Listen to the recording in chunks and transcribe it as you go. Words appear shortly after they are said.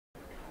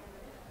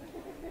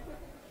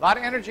A lot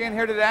of energy in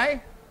here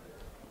today.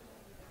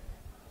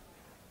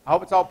 I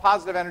hope it's all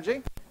positive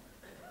energy.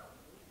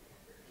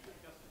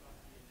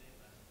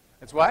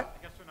 It's what?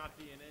 I guess we're not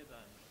DNA then.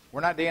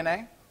 We're not DNA?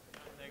 Not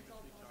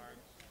negatively charged.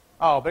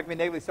 Oh, but it can be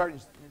negatively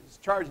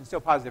charged and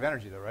still positive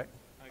energy, though, right?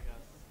 I guess.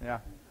 Yeah.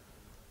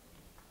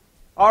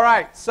 All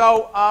right,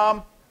 so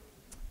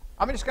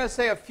I'm just going to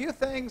say a few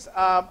things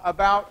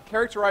about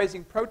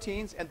characterizing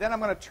proteins, and then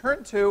I'm going to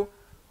turn to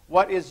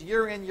what is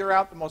year in, year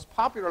out the most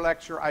popular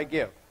lecture I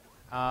give.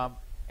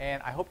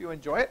 And I hope you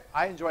enjoy it.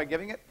 I enjoy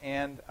giving it,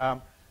 and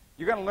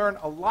you're going to learn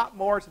a lot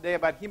more today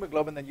about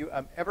hemoglobin than you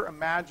ever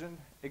imagined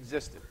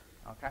existed.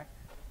 Okay?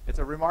 It's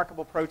a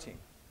remarkable protein.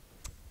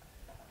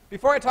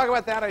 Before I talk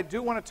about that, I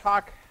do want to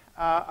talk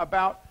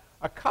about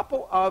a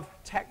couple of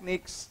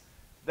techniques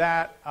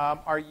that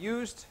are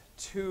used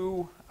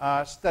to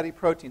study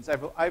proteins.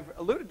 I've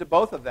alluded to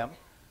both of them,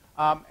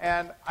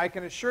 and I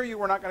can assure you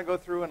we're not going to go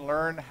through and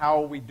learn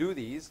how we do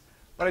these,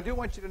 but I do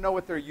want you to know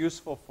what they're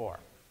useful for.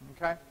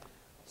 Okay?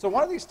 So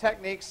one of these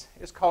techniques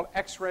is called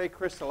X-ray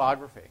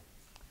crystallography.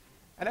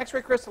 And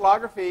X-ray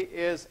crystallography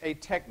is a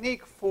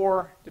technique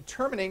for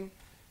determining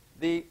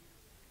the,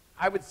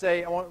 I would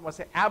say, I won't want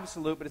to say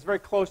absolute, but it's very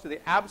close to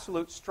the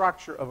absolute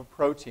structure of a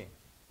protein.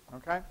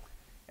 Okay?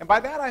 And by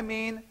that I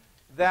mean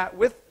that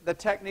with the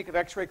technique of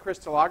X-ray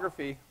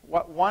crystallography,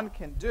 what one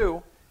can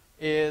do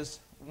is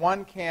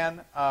one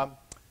can,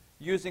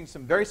 using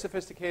some very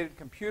sophisticated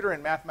computer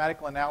and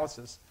mathematical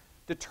analysis,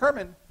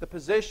 determine the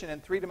position in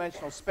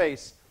three-dimensional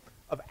space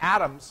of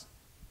atoms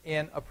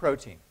in a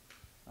protein.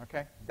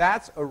 Okay?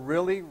 That's a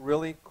really,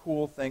 really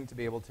cool thing to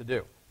be able to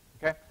do.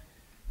 Okay?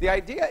 The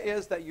idea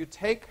is that you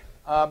take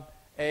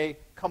a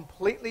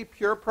completely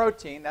pure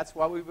protein, that's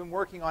what we've been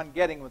working on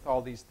getting with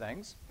all these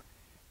things,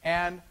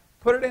 and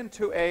put it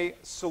into a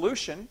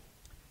solution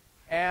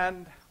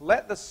and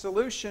let the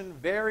solution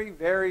very,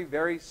 very,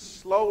 very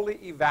slowly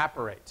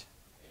evaporate.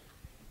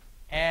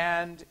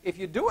 And if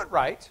you do it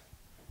right,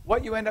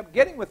 what you end up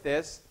getting with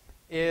this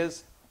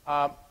is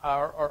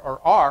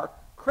are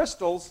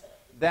crystals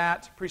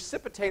that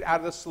precipitate out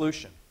of the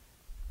solution.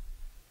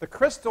 The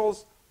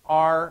crystals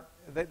are,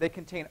 they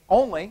contain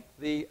only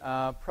the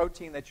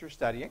protein that you're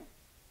studying.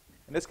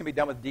 And this can be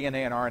done with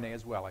DNA and RNA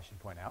as well, I should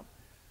point out.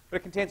 But it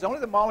contains only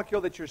the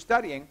molecule that you're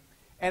studying,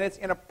 and it's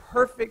in a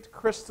perfect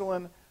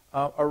crystalline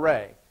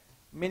array,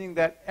 meaning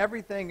that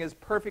everything is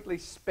perfectly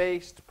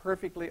spaced,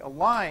 perfectly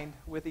aligned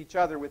with each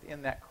other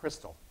within that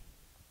crystal.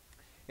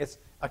 It's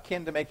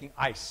akin to making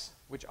ice,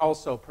 which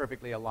also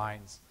perfectly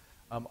aligns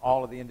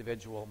all of the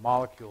individual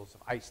molecules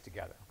of ice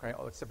together. Okay?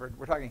 Except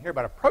we're talking here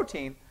about a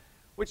protein,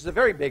 which is a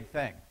very big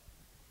thing.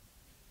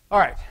 All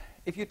right,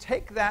 if you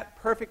take that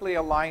perfectly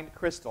aligned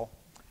crystal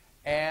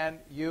and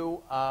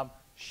you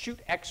shoot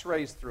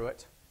X-rays through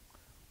it,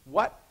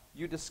 what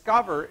you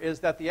discover is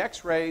that the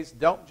X-rays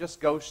don't just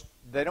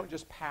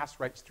pass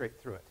right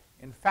straight through it.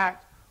 In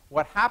fact,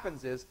 what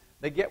happens is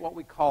they get what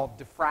we call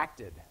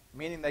diffracted,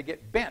 meaning they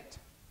get bent.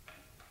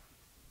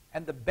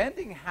 And the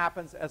bending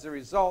happens as a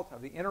result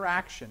of the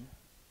interaction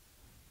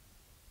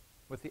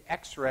with the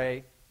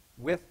X-ray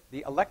with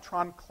the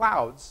electron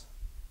clouds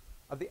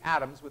of the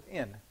atoms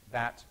within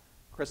that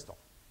crystal.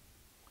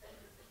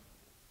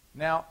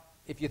 Now,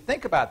 if you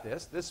think about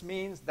this, this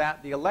means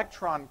that the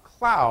electron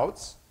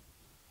clouds,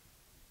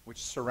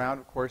 which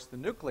surround, of course, the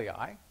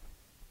nuclei,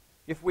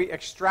 if we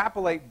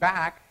extrapolate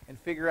back and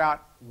figure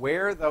out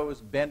where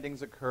those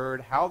bendings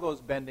occurred, how those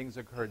bendings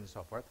occurred, and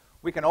so forth,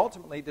 we can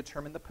ultimately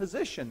determine the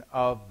position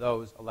of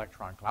those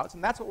electron clouds,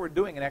 and that's what we're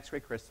doing in X-ray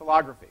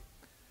crystallography.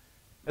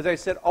 As I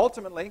said,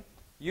 ultimately,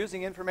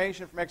 using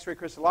information from X-ray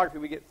crystallography,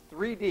 we get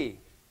 3D,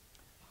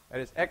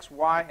 that is X,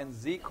 Y, and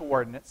Z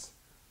coordinates,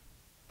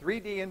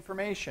 3D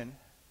information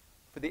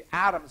for the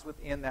atoms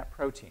within that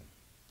protein.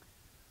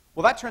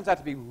 Well, that turns out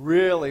to be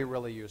really,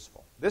 really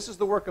useful. This is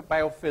the work of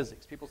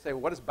biophysics. People say,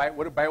 well, what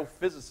do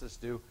biophysicists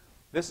do?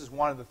 This is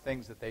one of the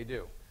things that they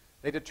do.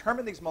 They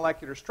determine these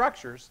molecular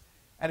structures,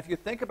 and if you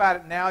think about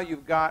it now,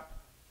 you've got,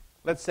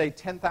 let's say,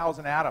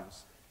 10,000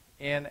 atoms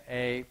in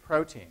a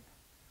protein.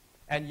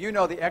 And you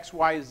know the X,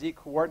 Y, Z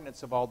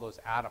coordinates of all those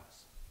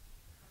atoms.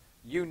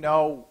 You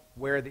know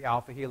where the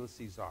alpha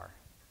helices are.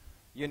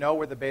 You know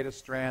where the beta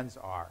strands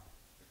are.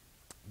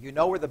 You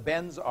know where the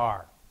bends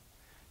are.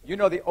 You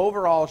know the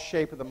overall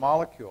shape of the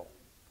molecule.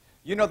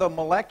 You know the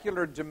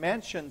molecular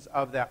dimensions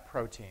of that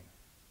protein.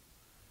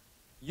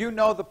 You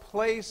know the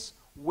place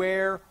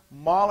where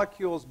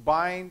molecules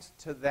bind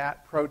to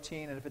that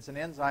protein, and if it's an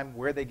enzyme,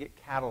 where they get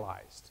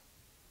catalyzed.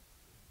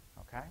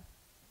 Okay?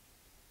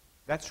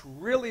 That's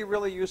really,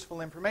 really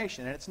useful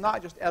information, and it's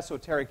not just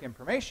esoteric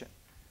information,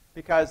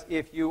 because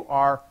if you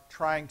are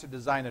trying to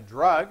design a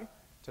drug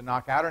to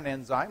knock out an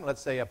enzyme, let's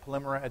say a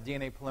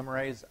DNA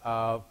polymerase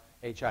of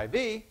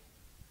HIV,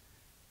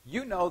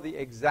 you know the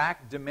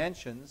exact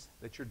dimensions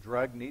that your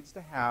drug needs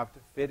to have to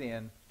fit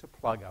in to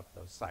plug up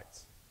those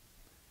sites.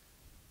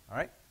 All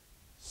right?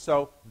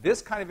 So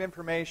this kind of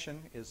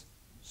information is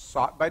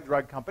sought by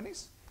drug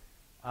companies.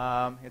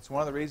 It's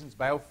one of the reasons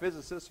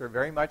biophysicists are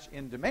very much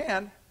in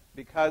demand,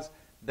 because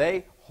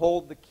they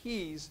hold the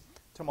keys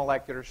to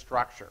molecular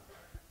structure.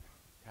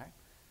 Okay?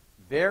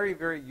 Very,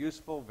 very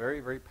useful, very,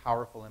 very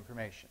powerful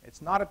information.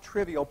 It's not a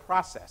trivial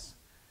process.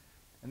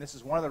 And this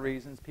is one of the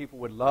reasons people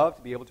would love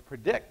to be able to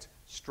predict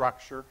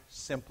structure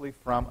simply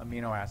from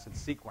amino acid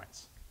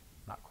sequence.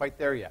 Not quite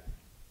there yet.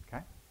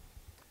 Okay?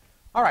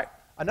 All right.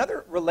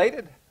 Another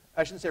related,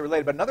 I shouldn't say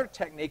related, but another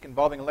technique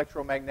involving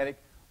electromagnetic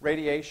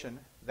radiation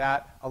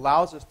that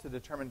allows us to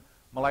determine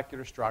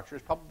molecular structure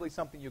is probably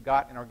something you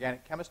got in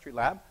organic chemistry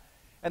lab,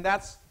 and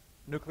that's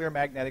nuclear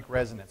magnetic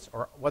resonance,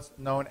 or what's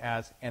known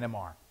as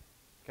NMR.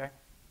 Okay?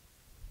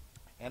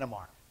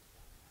 NMR.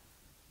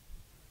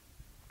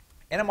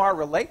 NMR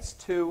relates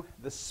to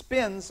the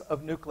spins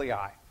of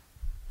nuclei.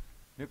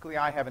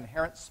 Nuclei have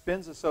inherent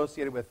spins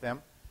associated with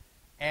them,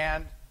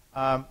 and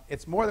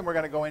it's more than we're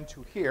going to go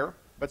into here,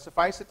 but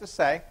suffice it to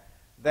say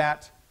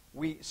that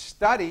we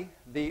study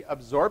the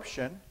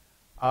absorption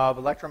of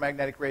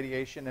electromagnetic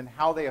radiation and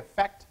how they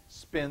affect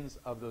spins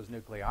of those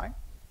nuclei.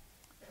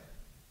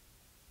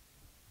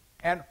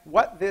 And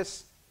what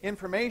this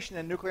information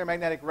in nuclear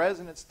magnetic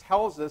resonance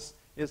tells us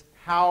is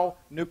how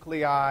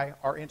nuclei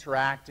are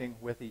interacting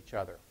with each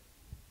other.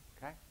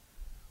 Okay?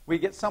 We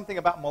get something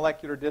about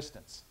molecular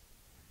distance.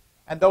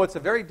 And though it's a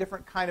very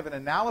different kind of an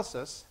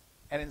analysis,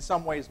 and in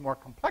some ways more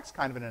complex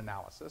kind of an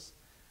analysis,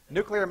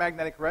 nuclear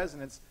magnetic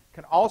resonance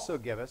can also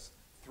give us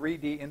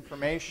 3D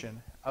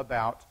information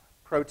about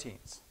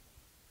proteins.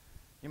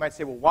 You might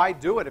say, well, why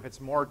do it if it's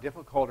more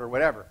difficult or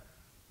whatever?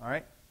 All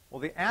right? Well,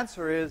 the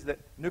answer is that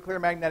nuclear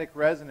magnetic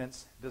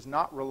resonance does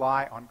not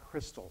rely on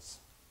crystals.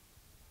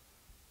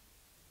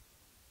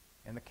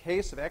 In the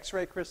case of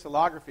X-ray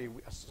crystallography,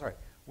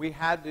 we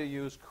had to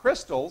use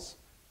crystals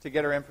to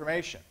get our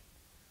information.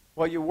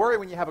 Well, you worry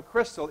when you have a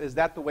crystal, is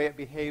that the way it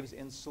behaves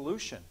in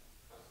solution?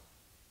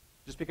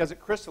 Just because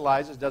it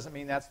crystallizes doesn't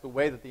mean that's the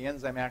way that the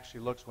enzyme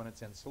actually looks when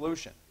it's in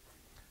solution.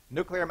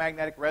 Nuclear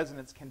magnetic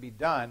resonance can be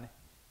done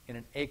in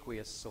an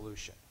aqueous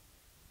solution.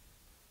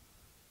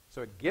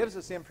 So it gives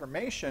us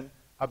information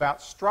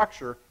about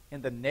structure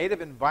in the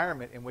native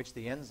environment in which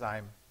the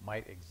enzyme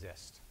might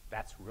exist.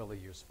 That's really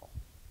useful.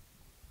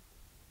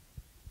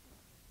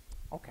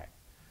 Okay.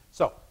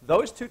 So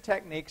those two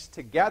techniques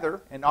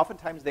together, and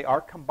oftentimes they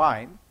are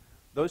combined,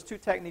 those two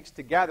techniques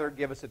together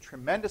give us a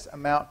tremendous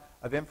amount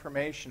of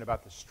information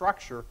about the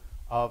structure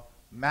of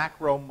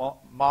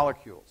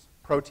macromolecules.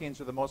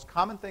 Proteins are the most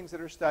common things that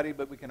are studied,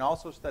 but we can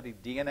also study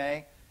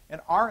DNA and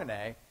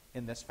RNA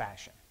in this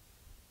fashion.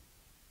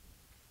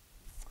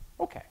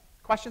 Okay.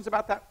 Questions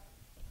about that?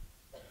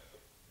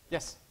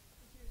 Yes?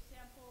 Is your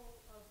sample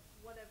of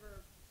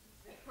whatever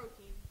the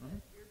protein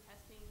that you're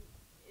testing,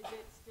 is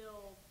it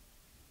still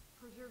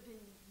preserved and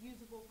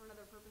usable for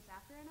another purpose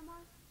after NMR?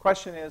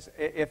 Question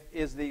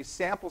is the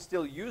sample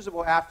still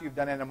usable after you've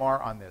done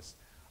NMR on this?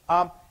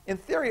 In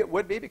theory, it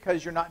would be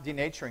because you're not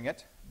denaturing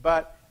it,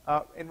 but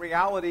in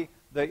reality,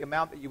 the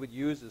amount that you would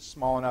use is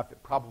small enough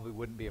it probably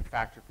wouldn't be a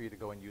factor for you to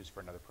go and use for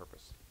another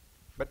purpose.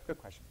 But good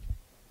question.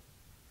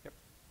 Yep.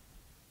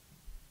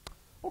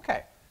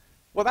 Okay.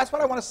 Well, that's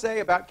what I want to say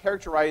about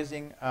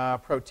characterizing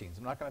proteins.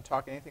 I'm not going to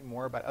talk anything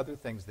more about other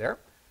things there.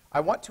 I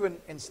want to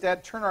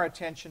instead turn our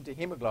attention to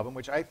hemoglobin,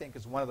 which I think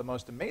is one of the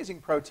most amazing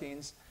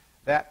proteins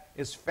that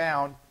is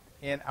found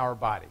in our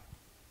body.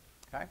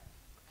 Okay?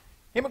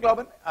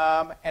 Hemoglobin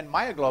and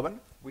myoglobin,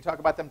 we talk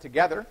about them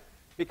together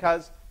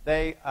because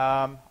they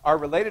are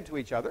related to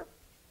each other.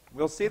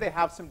 We'll see they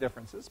have some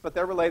differences, but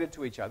they're related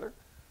to each other.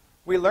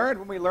 We learned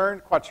when we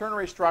learned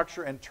quaternary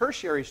structure and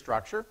tertiary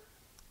structure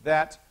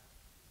that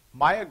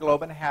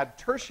myoglobin had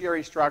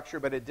tertiary structure,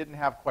 but it didn't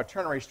have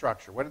quaternary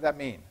structure. What did that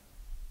mean?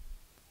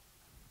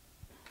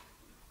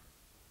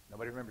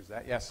 Nobody remembers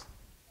that? Yes?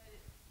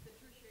 The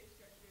tertiary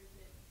structure is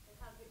that it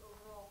has the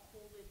overall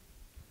folded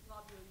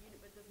globular unit,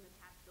 but doesn't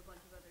attach to a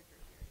bunch of other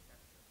tertiary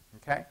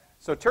structures. Okay.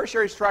 So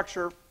tertiary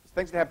structure,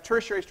 things that have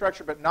tertiary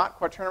structure but not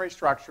quaternary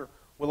structure,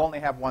 will only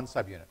have one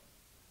subunit.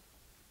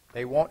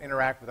 They won't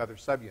interact with other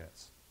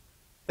subunits.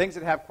 Things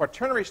that have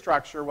quaternary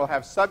structure will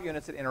have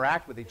subunits that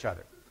interact with each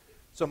other.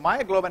 So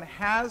myoglobin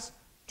has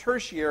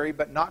tertiary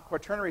but not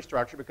quaternary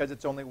structure because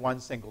it's only one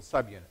single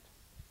subunit.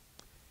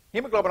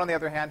 Hemoglobin, on the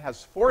other hand,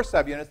 has 4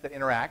 subunits that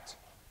interact,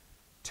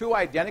 2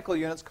 identical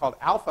units called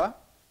alpha,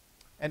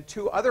 and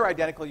 2 other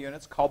identical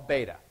units called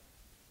beta.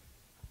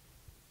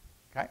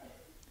 Okay?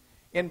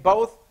 In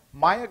both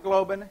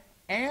myoglobin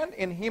and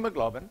in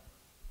hemoglobin,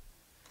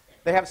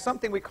 they have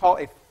something we call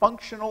a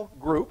functional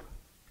group.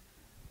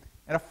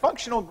 And a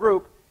functional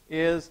group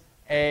is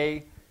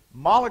a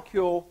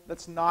molecule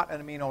that's not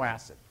an amino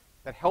acid,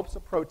 that helps a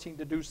protein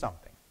to do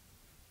something.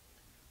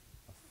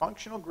 A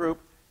functional group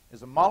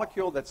is a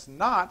molecule that's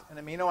not an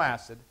amino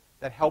acid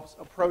that helps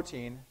a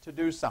protein to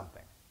do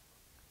something.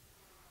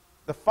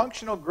 The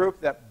functional group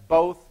that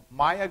both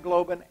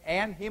myoglobin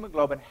and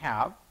hemoglobin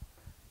have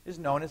is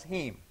known as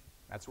heme.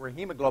 That's where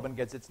hemoglobin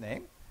gets its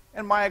name,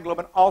 and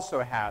myoglobin also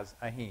has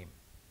a heme.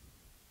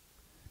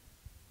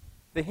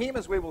 The heme,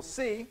 as we will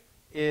see,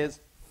 is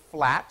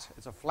flat.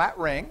 It's a flat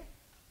ring,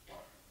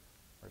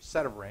 or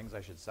set of rings,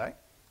 I should say,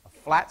 a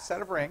flat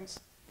set of rings,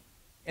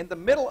 in the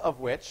middle of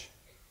which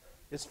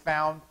is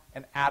found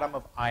an atom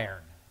of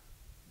iron.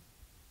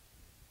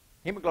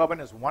 Hemoglobin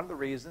is one of the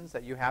reasons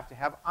that you have to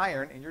have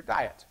iron in your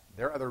diet.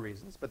 There are other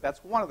reasons, but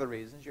that's one of the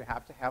reasons you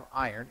have to have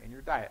iron in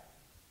your diet.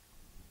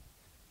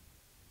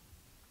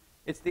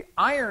 It's the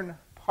iron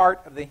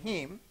part of the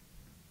heme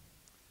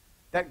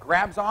that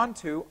grabs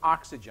onto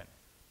oxygen.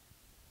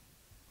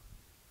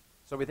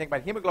 So we think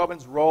about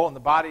hemoglobin's role in the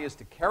body is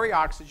to carry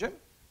oxygen.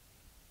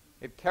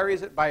 It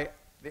carries it by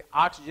the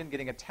oxygen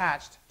getting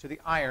attached to the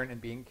iron and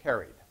being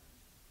carried.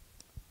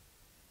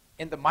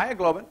 In the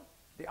myoglobin,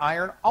 the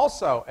iron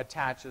also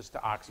attaches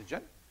to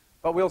oxygen,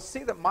 but we'll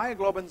see that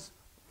myoglobin's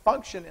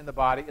function in the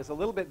body is a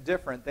little bit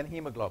different than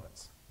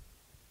hemoglobin's.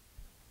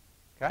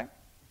 Okay?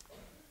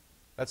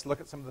 Let's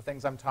look at some of the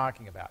things I'm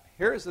talking about.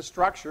 Here is the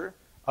structure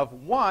of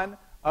one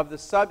of the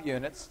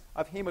subunits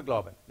of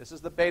hemoglobin. This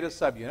is the beta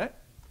subunit.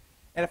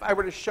 And if I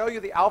were to show you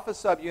the alpha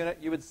subunit,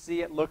 you would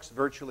see it looks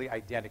virtually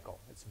identical.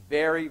 It's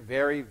very,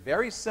 very,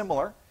 very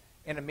similar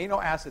in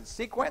amino acid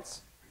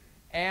sequence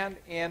and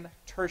in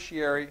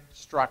tertiary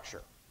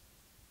structure.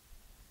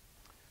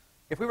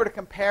 If we were to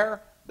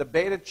compare the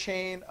beta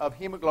chain of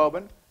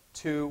hemoglobin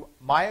to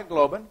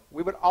myoglobin,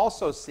 we would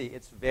also see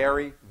it's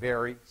very,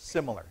 very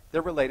similar.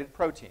 They're related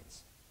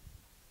proteins.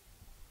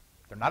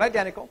 They're not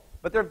identical,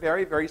 but they're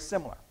very, very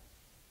similar.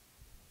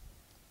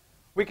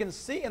 We can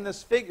see in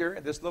this figure,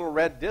 this little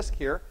red disc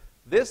here,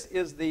 this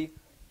is the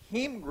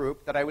heme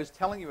group that I was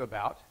telling you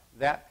about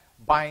that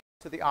binds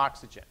to the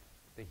oxygen.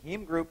 The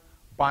heme group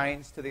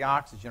binds to the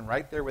oxygen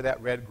right there where that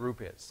red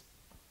group is.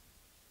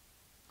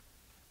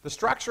 The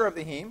structure of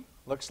the heme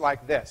looks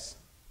like this.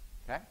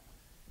 Okay?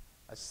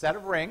 A set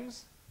of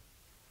rings,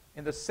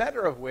 in the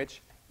center of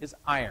which is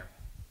iron.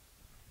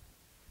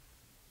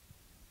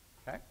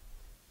 Okay?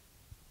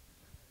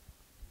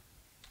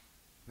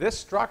 This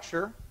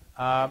structure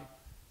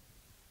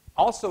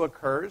also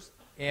occurs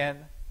in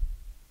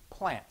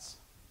plants.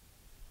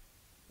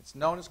 It's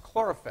known as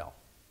chlorophyll.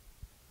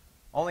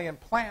 Only in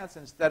plants,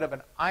 instead of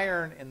an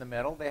iron in the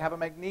middle, they have a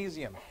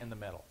magnesium in the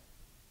middle.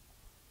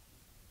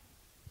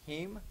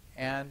 Heme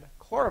and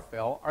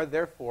chlorophyll are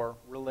therefore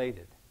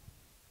related.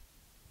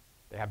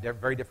 They have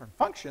very different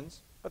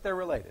functions, but they're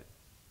related.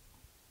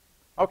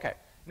 Okay,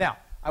 now,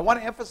 I want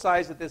to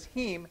emphasize that this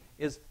heme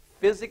is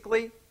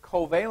physically,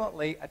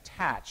 covalently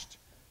attached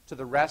to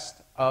the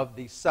rest of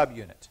the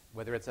subunit,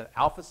 whether it's an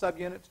alpha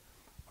subunit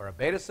or a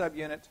beta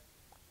subunit,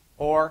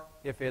 or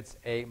if it's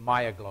a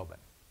myoglobin.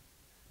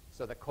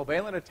 So the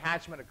covalent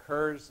attachment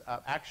occurs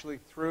actually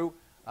through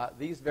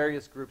these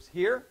various groups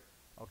here,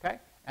 okay?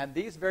 And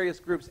these various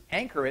groups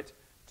anchor it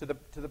to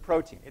the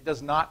protein. It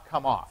does not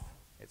come off.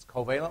 It's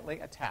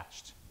covalently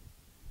attached.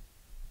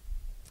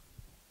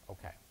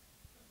 Okay.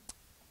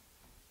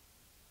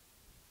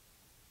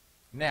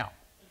 Now,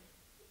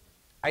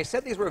 I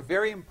said these were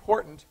very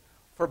important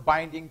for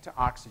binding to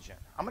oxygen.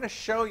 I'm going to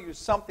show you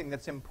something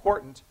that's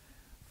important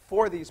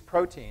for these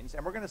proteins,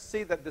 and we're going to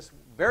see that this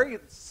very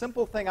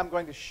simple thing I'm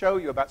going to show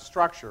you about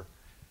structure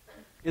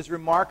is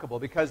remarkable,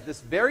 because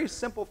this very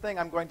simple thing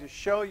I'm going to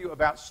show you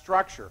about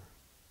structure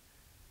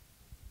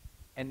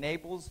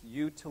enables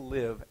you to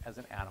live as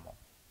an animal.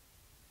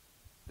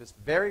 This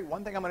very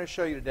one thing I'm going to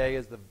show you today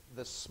is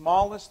the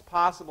smallest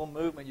possible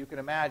movement you can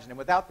imagine, and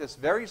without this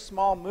very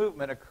small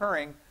movement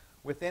occurring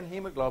within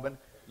hemoglobin,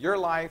 your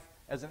life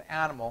as an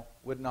animal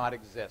would not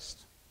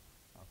exist.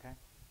 Okay?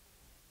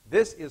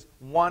 This is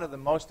one of the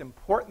most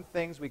important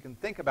things we can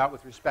think about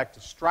with respect to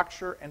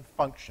structure and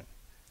function.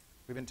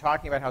 We've been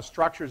talking about how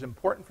structure is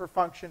important for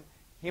function.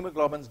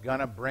 Hemoglobin's going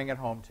to bring it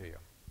home to you.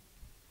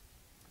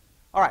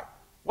 All right,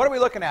 what are we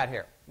looking at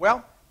here?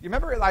 Well, you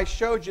remember I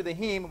showed you the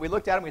heme. We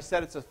looked at it and we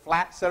said it's a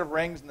flat set of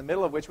rings in the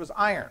middle of which was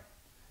iron.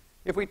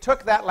 If we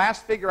took that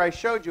last figure I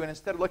showed you and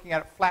instead of looking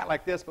at it flat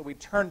like this, but we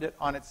turned it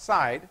on its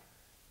side,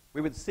 we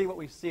would see what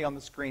we see on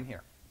the screen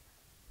here.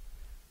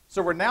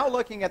 So we're now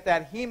looking at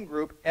that heme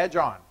group edge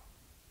on.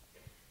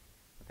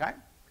 Okay?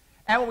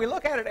 And when we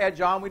look at it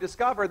edge on, we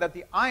discover that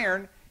the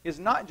iron is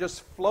not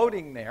just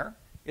floating there.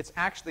 It's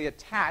actually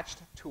attached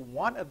to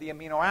one of the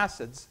amino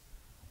acids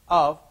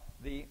of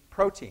the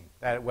protein,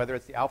 whether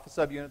it's the alpha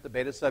subunit, the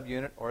beta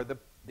subunit, or the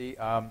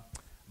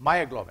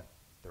myoglobin.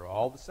 They're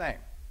all the same.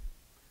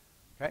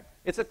 Okay?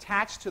 It's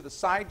attached to the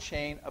side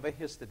chain of a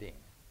histidine.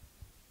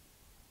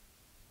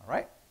 All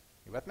right?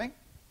 You with me?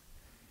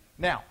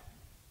 Now,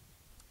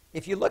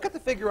 if you look at the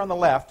figure on the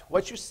left,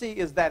 what you see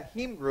is that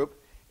heme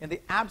group in the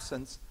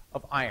absence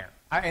of iron.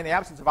 In the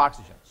absence of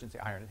oxygen. I shouldn't say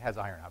iron. It has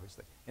iron,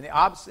 obviously. In the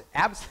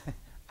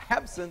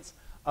absence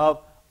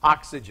of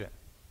oxygen.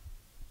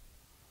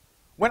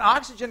 When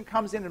oxygen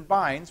comes in and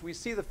binds, we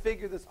see the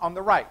figure that's on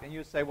the right. And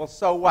you say, well,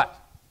 so what?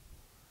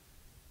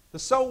 The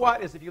so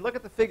what is if you look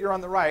at the figure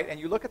on the right and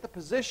you look at the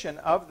position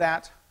of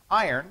that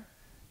iron,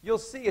 you'll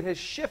see it has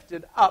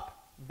shifted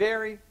up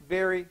very,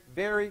 very,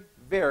 very,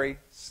 very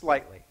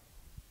slightly.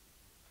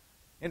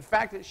 In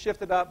fact, it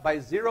shifted up by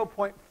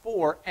 0.4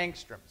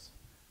 angstroms.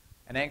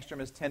 An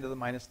angstrom is 10 to the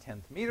minus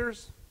 10th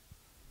meters.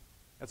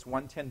 That's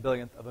 1/10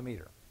 billionth of a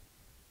meter.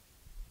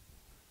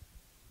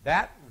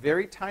 That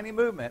very tiny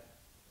movement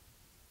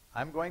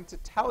I'm going to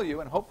tell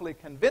you and hopefully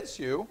convince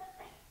you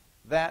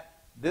that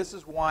this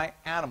is why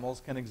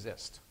animals can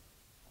exist.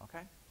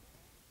 Okay?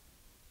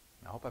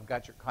 I hope I've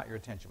caught your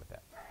attention with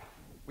that.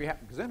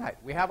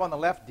 We have on the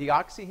left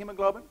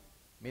deoxyhemoglobin,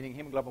 meaning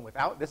hemoglobin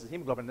without, this is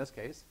hemoglobin in this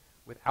case,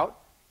 without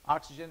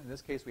oxygen. In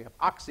this case, we have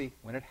oxy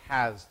when it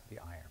has the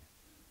iron.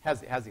 Has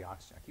the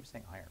oxygen. I keep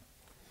saying iron.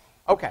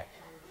 Okay.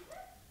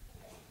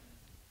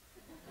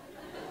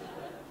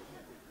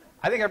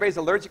 I think everybody's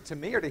allergic to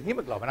me or to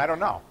hemoglobin. I don't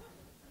know.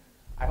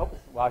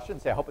 I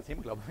shouldn't say I hope it's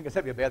hemoglobin because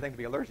that'd be a bad thing to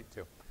be allergic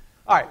to.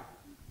 All right.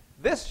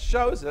 This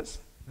shows us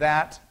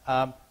that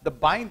the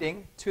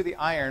binding to the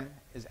iron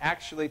is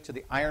actually to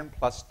the iron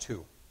plus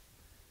 2.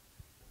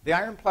 The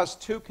iron plus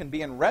 2 can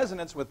be in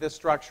resonance with this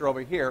structure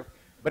over here,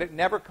 but it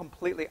never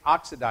completely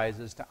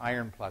oxidizes to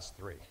iron plus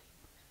 3.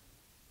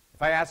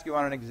 If I ask you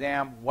on an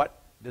exam,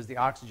 what does the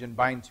oxygen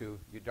bind to,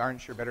 you darn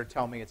sure better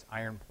tell me it's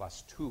iron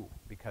plus 2,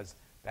 because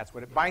that's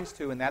what it binds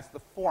to, and that's the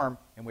form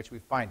in which we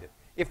find it.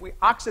 If we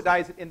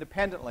oxidize it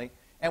independently,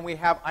 and we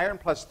have iron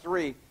plus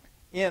 3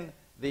 in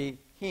the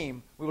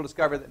heme, we will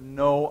discover that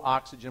no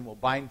oxygen will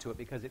bind to it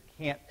because it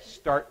can't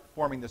start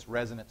forming this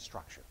resonant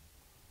structure.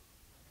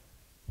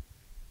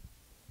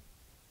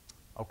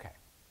 Okay.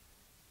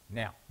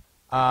 Now,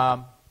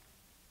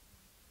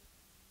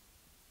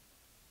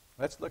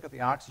 let's look at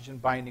the oxygen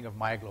binding of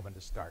myoglobin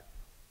to start.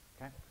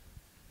 Okay?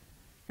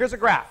 Here's a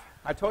graph.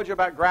 I told you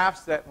about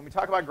graphs that when we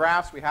talk about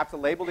graphs, we have to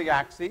label the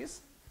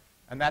axes,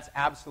 and that's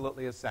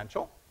absolutely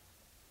essential.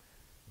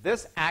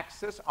 This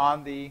axis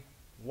on the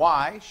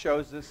y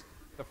shows us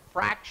the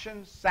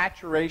fraction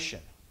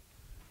saturation.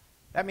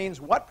 That means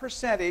what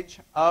percentage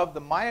of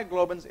the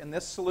myoglobins in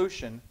this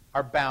solution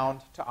are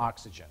bound to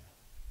oxygen.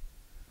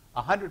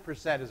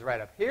 100% is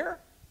right up here,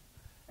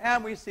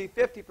 and we see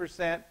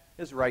 50%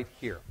 is right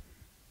here.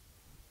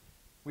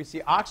 We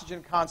see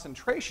oxygen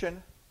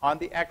concentration on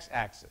the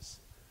x-axis.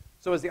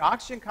 So as the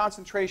oxygen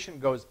concentration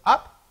goes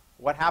up,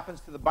 what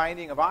happens to the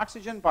binding of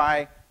oxygen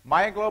by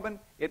myoglobin?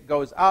 It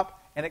goes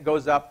up, and it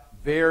goes up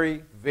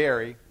very,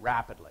 very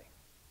rapidly.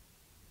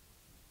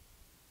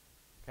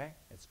 Okay?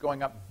 It's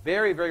going up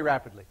very, very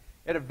rapidly.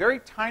 At a very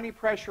tiny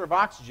pressure of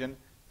oxygen,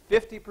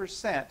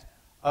 50%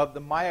 of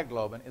the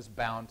myoglobin is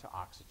bound to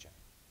oxygen.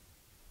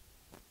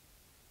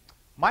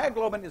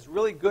 Myoglobin is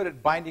really good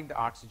at binding to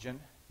oxygen.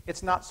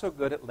 It's not so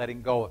good at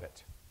letting go of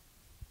it.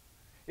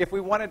 If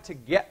we wanted to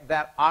get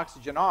that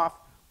oxygen off,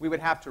 we would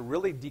have to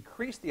really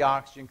decrease the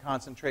oxygen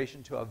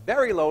concentration to a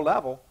very low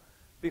level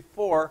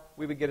before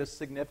we would get a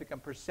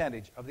significant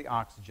percentage of the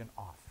oxygen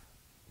off.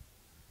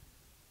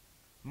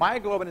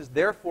 Myoglobin is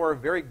therefore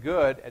very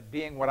good at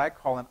being what I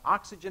call an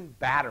oxygen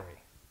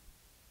battery.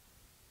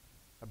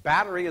 A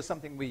battery is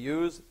something we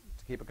use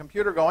to keep a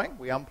computer going.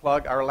 We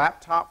unplug our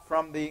laptop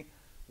from the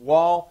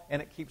wall, and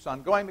it keeps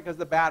on going because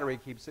the battery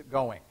keeps it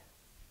going.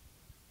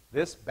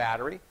 This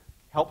battery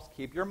helps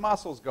keep your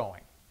muscles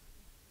going.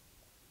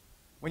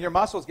 When your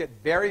muscles get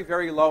very,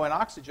 very low in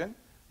oxygen,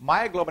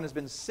 myoglobin has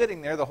been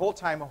sitting there the whole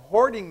time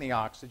hoarding the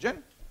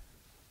oxygen.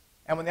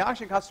 And when the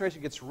oxygen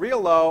concentration gets real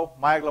low,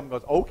 myoglobin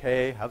goes,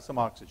 okay, have some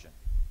oxygen.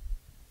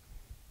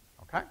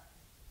 Okay?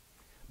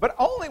 But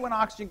only when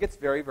oxygen gets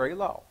very, very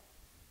low.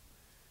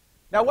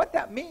 Now what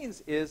that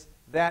means is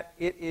that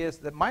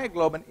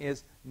myoglobin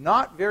is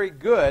not very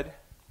good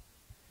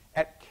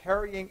at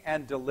carrying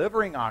and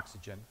delivering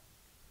oxygen.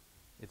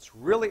 It's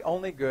really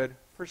only good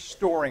for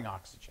storing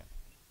oxygen.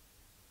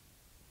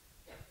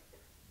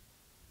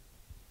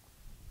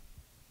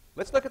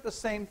 Let's look at the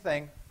same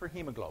thing for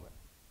hemoglobin.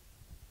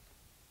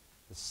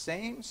 The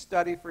same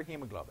study for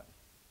hemoglobin.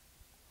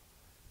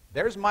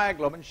 There's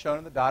myoglobin shown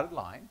in the dotted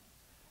line,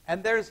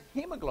 and there's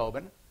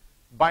hemoglobin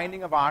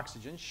binding of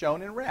oxygen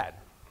shown in red.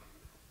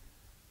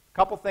 A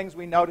couple things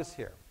we notice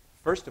here.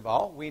 First of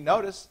all, we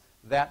notice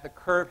that the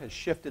curve has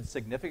shifted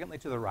significantly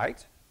to the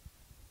right,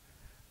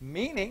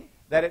 meaning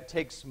that it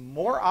takes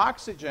more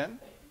oxygen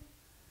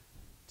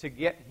to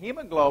get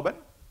hemoglobin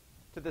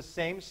to the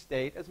same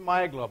state as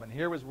myoglobin.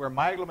 Here was where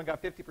myoglobin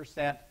got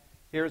 50%.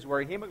 Here's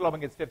where hemoglobin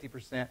gets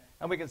 50%.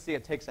 And we can see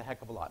it takes a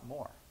heck of a lot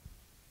more.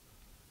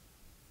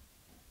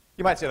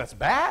 You might say, that's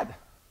bad.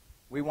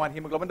 We want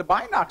hemoglobin to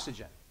bind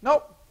oxygen.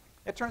 Nope.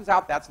 It turns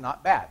out that's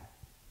not bad,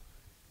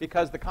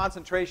 because the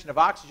concentration of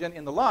oxygen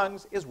in the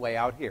lungs is way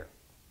out here.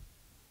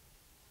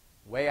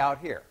 Way out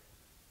here.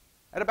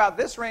 At about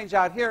this range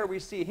out here, we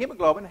see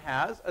hemoglobin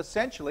has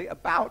essentially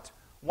about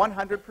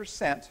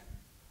 100%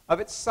 of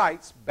its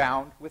sites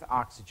bound with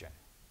oxygen.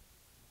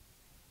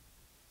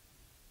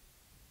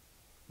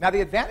 Now,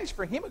 the advantage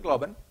for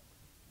hemoglobin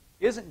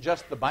isn't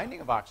just the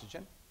binding of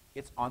oxygen.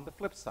 It's on the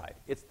flip side.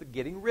 It's the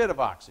getting rid of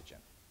oxygen.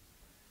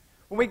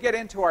 When we get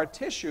into our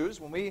tissues,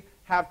 when we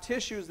have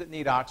tissues that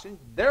need oxygen,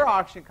 their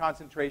oxygen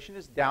concentration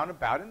is down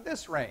about in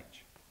this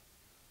range.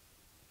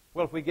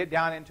 Well, if we get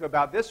down into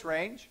about this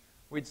range,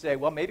 we'd say,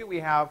 well, maybe we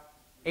have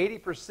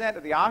 80%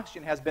 of the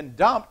oxygen has been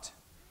dumped,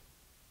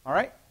 all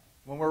right,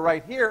 when we're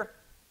right here.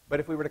 But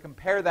if we were to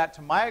compare that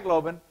to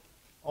myoglobin,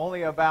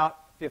 only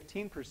about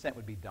 15%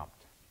 would be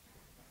dumped.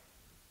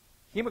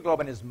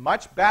 Hemoglobin is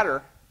much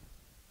better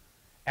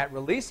at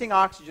releasing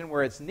oxygen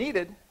where it's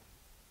needed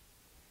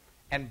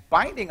and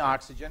binding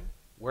oxygen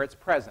where it's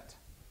present.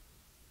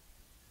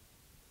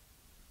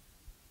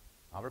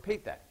 I'll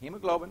repeat that.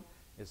 Hemoglobin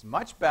is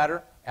much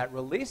better at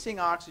releasing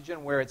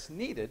oxygen where it's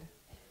needed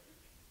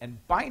and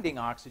binding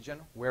oxygen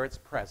where it's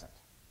present.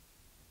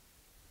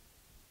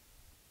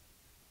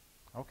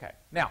 Okay.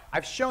 Now,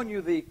 I've shown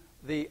you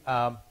the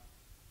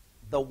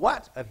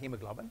what of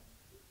hemoglobin.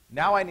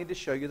 Now I need to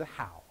show you the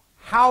how.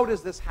 How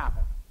does this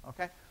happen?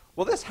 Okay?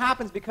 Well, this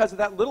happens because of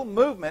that little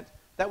movement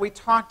that we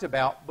talked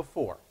about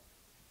before.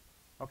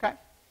 Okay?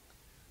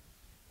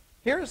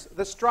 Here's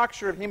the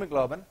structure of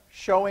hemoglobin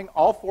showing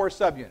all four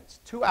subunits,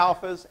 2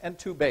 alphas and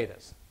 2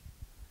 betas.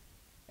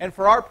 And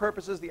for our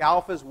purposes, the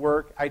alphas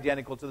work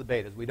identical to the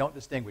betas. We don't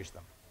distinguish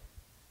them.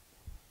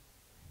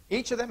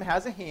 Each of them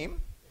has a heme,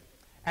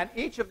 and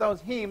each of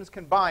those hemes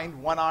can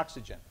bind 1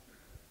 oxygen.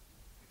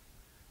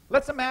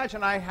 Let's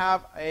imagine I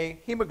have a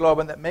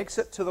hemoglobin that makes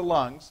it to the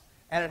lungs,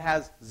 and it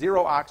has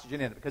 0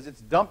 oxygen in it because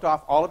it's dumped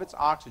off all of its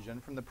oxygen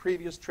from the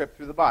previous trip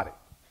through the body.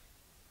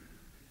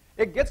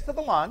 It gets to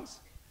the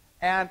lungs,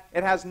 and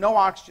it has no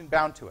oxygen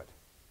bound to it.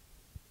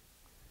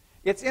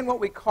 It's in what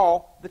we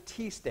call the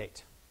T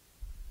state.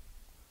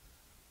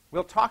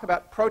 We'll talk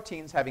about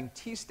proteins having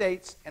T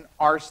states and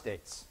R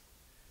states.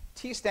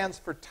 T stands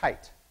for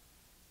tight.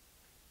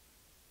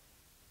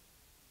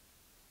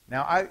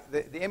 Now,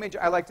 the image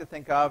I like to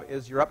think of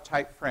is your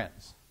uptight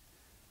friends.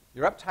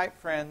 Your uptight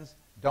friends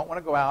don't want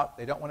to go out.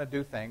 They don't want to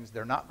do things.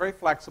 They're not very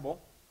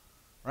flexible,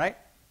 right?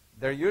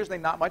 They're usually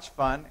not much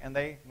fun, and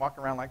they walk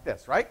around like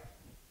this, right?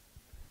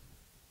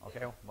 Okay,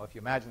 well, if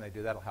you imagine they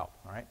do, that'll help,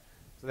 all right?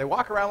 So they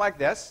walk around like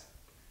this.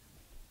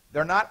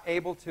 They're not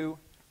able to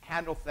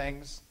handle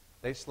things.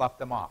 They slough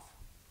them off.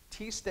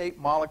 T-state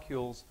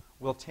molecules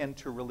will tend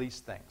to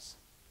release things.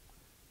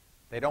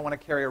 They don't want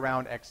to carry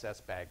around excess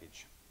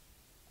baggage.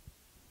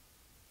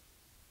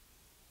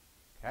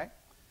 Okay?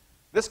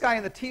 This guy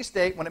in the T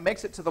state, when it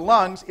makes it to the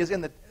lungs,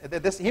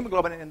 this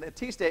hemoglobin in the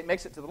T state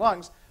makes it to the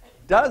lungs,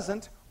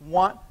 doesn't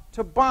want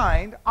to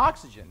bind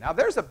oxygen. Now,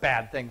 there's a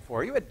bad thing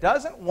for you. It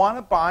doesn't want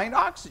to bind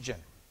oxygen.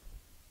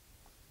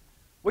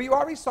 Well, you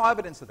already saw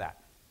evidence of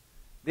that.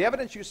 The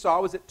evidence you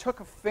saw was it took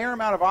a fair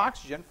amount of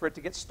oxygen for it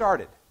to get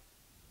started.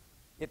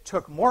 It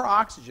took more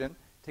oxygen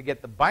to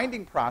get the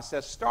binding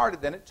process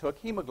started than it took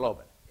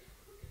hemoglobin.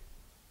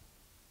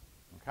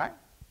 Okay?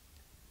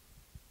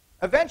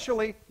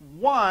 Eventually,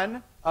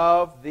 one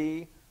of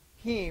the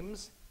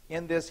hemes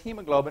in this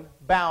hemoglobin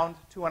bound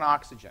to an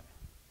oxygen.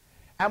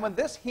 And when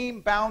this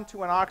heme bound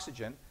to an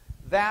oxygen,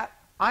 that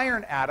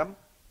iron atom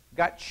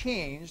got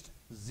changed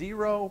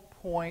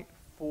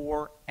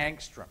 0.4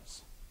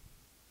 angstroms.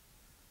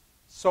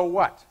 So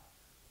what?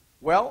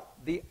 Well,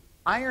 the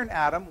iron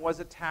atom was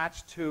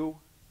attached to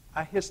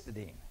a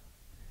histidine.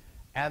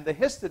 And the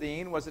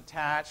histidine was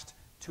attached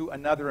to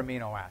another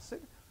amino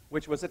acid,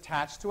 which was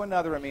attached to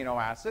another amino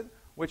acid,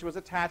 which was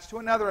attached to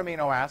another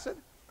amino acid.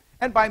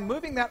 And by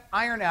moving that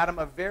iron atom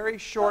a very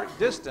short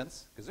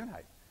distance,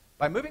 Gesundheit,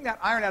 by moving that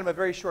iron atom a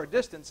very short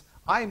distance,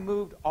 I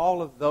moved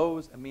all of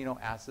those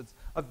amino acids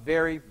a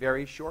very,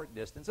 very short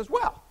distance as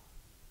well.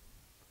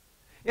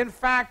 In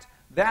fact,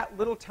 that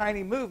little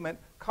tiny movement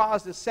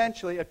caused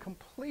essentially a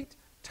complete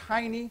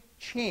tiny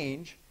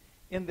change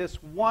in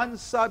this one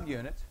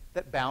subunit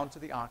that bound to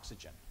the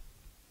oxygen.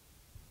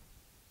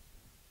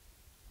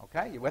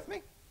 Okay, you with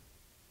me?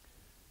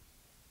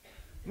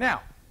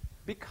 Now,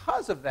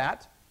 because of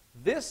that,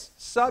 this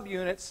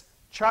subunit's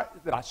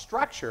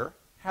structure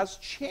has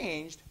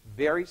changed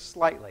very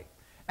slightly.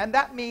 And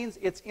that means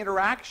its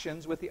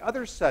interactions with the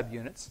other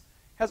subunits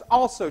has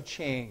also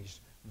changed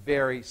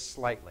very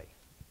slightly.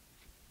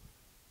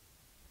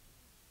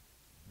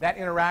 That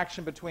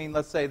interaction between,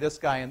 let's say, this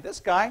guy and this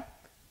guy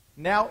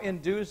now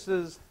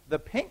induces the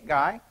pink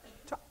guy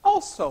to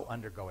also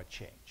undergo a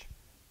change.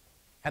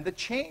 And the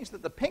change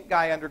that the pink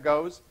guy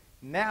undergoes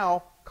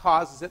now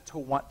causes it to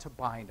want to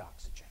bind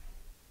oxygen.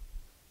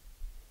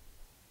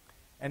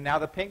 And now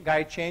the pink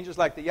guy changes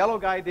like the yellow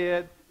guy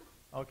did.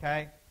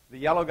 Okay? The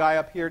yellow guy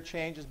up here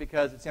changes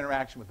because its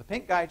interaction with the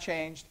pink guy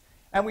changed.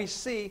 And we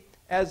see,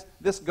 as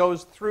this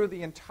goes through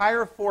the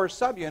entire 4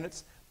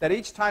 subunits, that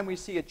each time we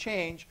see a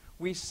change,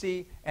 we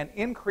see an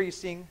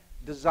increasing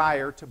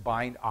desire to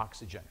bind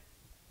oxygen.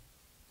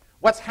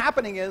 What's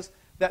happening is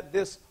that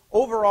this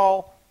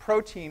overall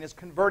protein is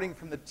converting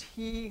from the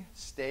T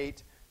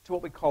state to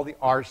what we call the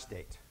R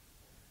state.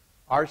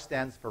 R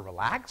stands for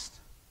relaxed.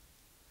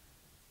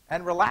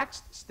 And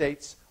relaxed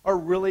states are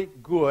really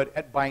good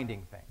at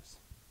binding things.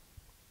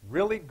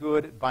 Really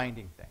good at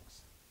binding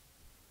things.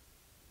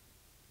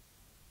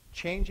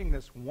 Changing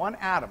this one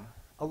atom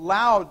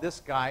allowed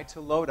this guy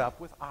to load up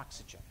with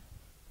oxygen.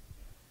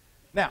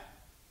 Now,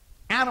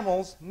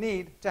 animals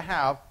need to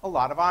have a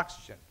lot of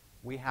oxygen.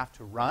 We have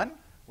to run,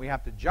 we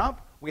have to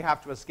jump, we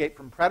have to escape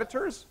from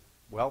predators.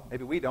 Well,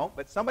 maybe we don't,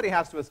 but somebody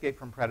has to escape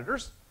from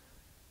predators.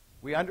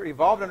 We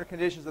evolved under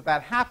conditions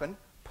that happened.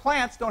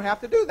 Plants don't have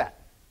to do that.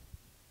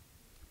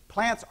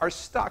 Plants are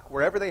stuck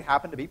wherever they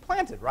happen to be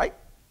planted, right?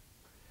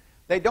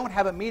 They don't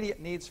have immediate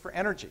needs for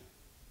energy.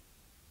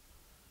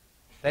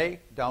 They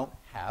don't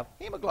have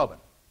hemoglobin.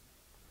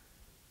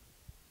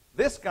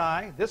 This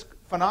guy, this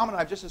phenomenon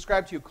I've just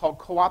described to you called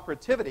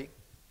cooperativity,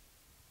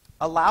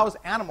 allows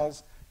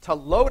animals to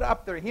load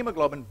up their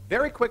hemoglobin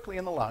very quickly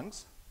in the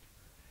lungs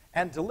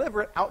and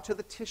deliver it out to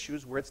the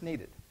tissues where it's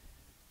needed.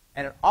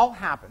 And it all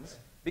happens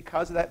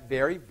because of that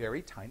very,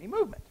 very tiny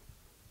movement.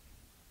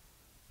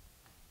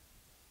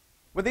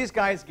 When these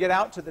guys get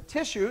out to the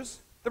tissues,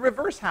 the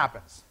reverse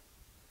happens.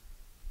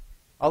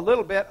 A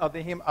little bit of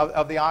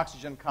the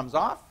oxygen comes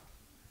off.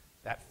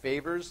 That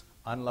favors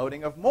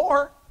unloading of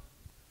more.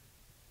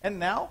 And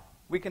now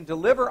we can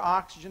deliver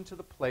oxygen to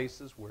the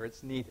places where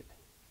it's needed.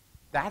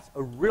 That's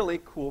a really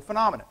cool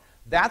phenomenon.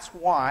 That's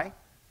why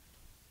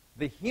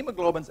the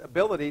hemoglobin's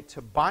ability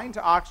to bind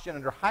to oxygen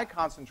under high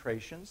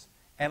concentrations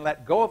and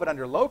let go of it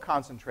under low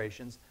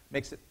concentrations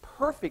makes it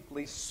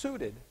perfectly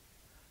suited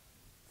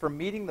for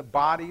meeting the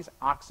body's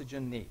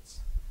oxygen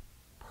needs.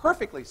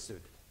 Perfectly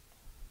suited.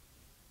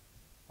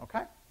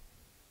 Okay?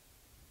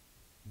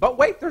 But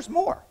wait, there's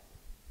more.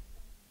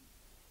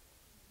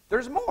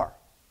 There's more.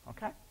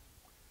 Okay?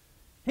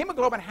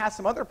 Hemoglobin has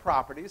some other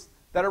properties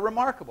that are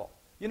remarkable.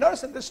 You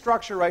notice in this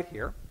structure right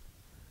here,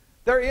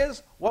 there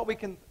is what we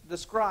can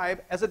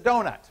describe as a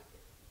donut.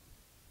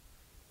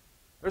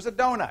 There's a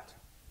donut.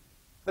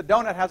 The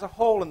donut has a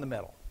hole in the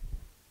middle.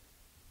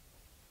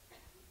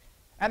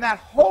 And that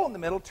hole in the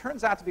middle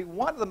turns out to be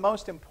one of the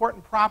most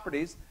important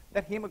properties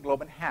that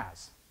hemoglobin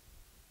has.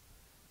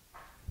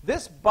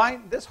 This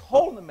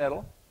hole in the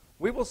middle,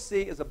 we will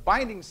see, is a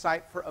binding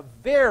site for a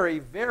very,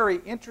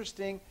 very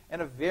interesting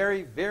and a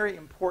very, very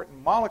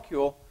important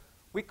molecule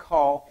we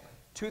call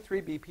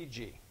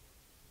 2,3-BPG.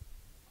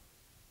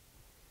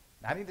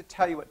 Now, I need to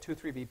tell you what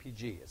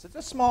 2,3-BPG is. It's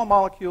a small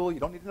molecule. You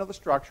don't need to know the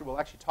structure. We'll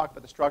actually talk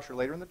about the structure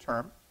later in the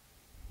term.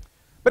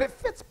 But it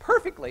fits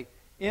perfectly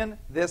in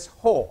this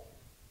hole.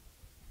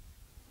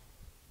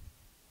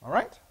 All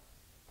right?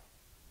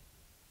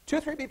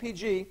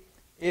 2,3-BPG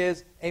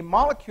is a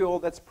molecule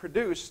that's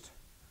produced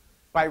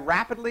by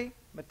rapidly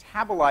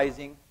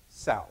metabolizing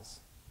cells.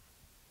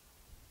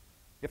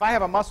 If I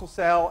have a muscle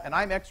cell and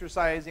I'm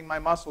exercising my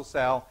muscle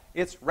cell,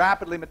 it's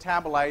rapidly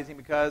metabolizing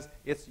because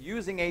it's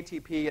using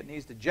ATP. It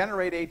needs to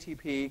generate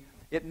ATP.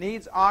 It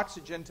needs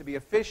oxygen to be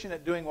efficient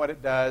at doing what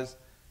it does.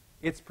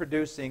 It's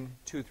producing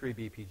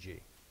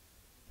 2,3-BPG.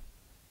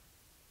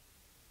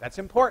 That's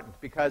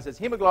important because as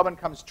hemoglobin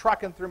comes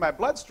trucking through my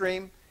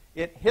bloodstream,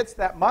 it hits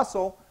that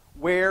muscle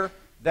where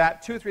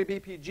that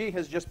 2,3-BPG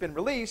has just been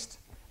released,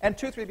 and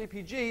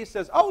 2,3-BPG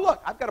says, oh,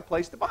 look, I've got a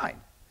place to bind.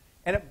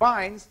 And it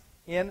binds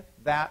in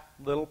that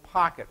little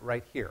pocket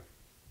right here.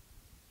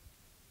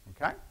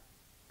 Okay?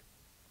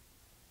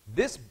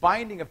 This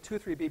binding of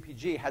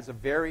 2,3-BPG has a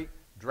very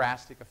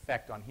drastic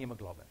effect on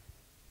hemoglobin.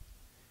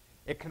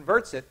 It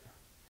converts it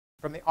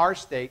from the R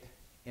state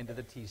into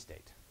the T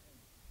state.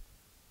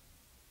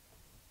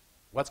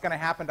 What's going to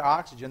happen to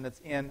oxygen that's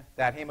in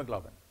that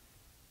hemoglobin?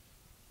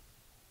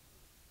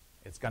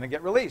 It's going to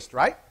get released,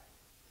 right?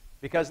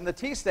 Because in the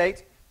T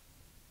state,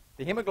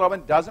 the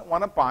hemoglobin doesn't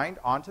want to bind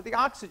onto the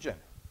oxygen.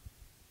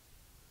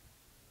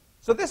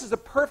 So this is a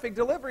perfect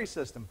delivery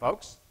system,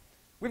 folks.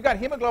 We've got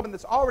hemoglobin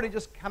that's already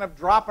just kind of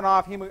dropping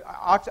off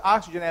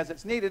oxygen as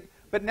it's needed,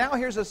 but now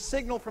here's a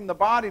signal from the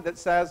body that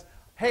says,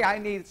 hey, I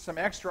need some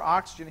extra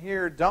oxygen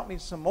here, dump me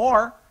some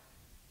more.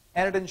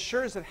 And it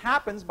ensures it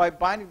happens by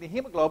binding the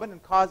hemoglobin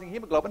and causing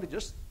hemoglobin to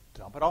just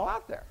dump it all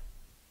out there.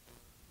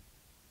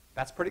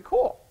 That's pretty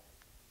cool.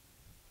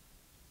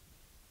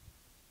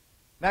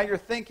 Now you're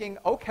thinking,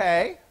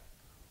 okay,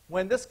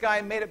 when this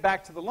guy made it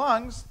back to the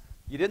lungs,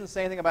 you didn't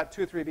say anything about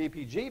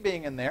 2,3-BPG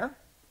being in there.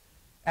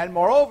 And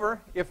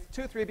moreover, if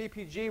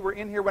 2,3-BPG were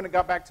in here when it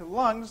got back to the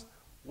lungs,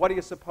 what do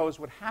you suppose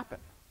would happen?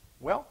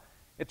 Well,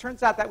 it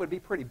turns out that would be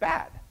pretty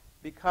bad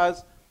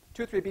because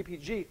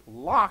 2,3-BPG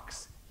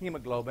locks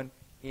hemoglobin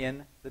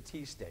in the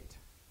T state.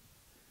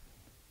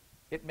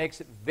 It makes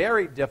it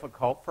very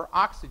difficult for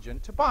oxygen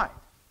to bind.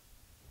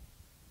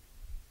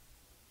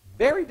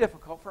 Very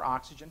difficult for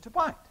oxygen to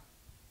bind.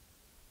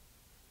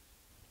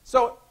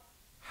 So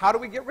how do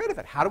we get rid of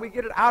it? How do we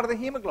get it out of the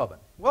hemoglobin?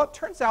 Well, it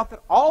turns out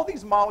that all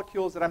these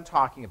molecules that I'm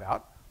talking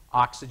about,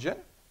 oxygen,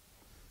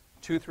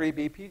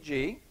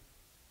 2,3-BPG,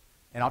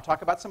 and I'll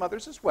talk about some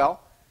others as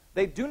well,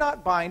 they do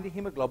not bind to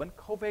hemoglobin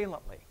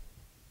covalently.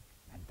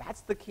 And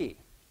that's the key.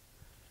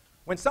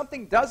 When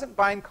something doesn't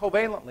bind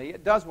covalently,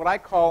 it does what I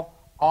call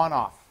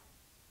on-off.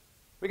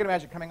 We can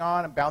imagine coming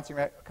on and bouncing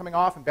coming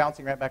off and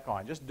bouncing right back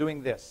on, just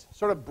doing this,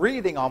 sort of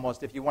breathing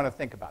almost if you want to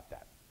think about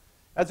that.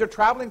 As they're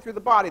traveling through the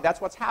body, that's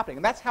what's happening.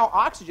 And that's how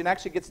oxygen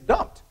actually gets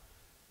dumped.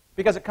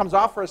 Because it comes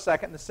off for a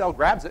second, and the cell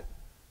grabs it,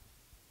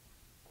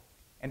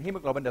 and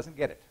hemoglobin doesn't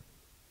get it.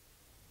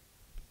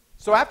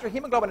 So after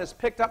hemoglobin has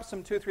picked up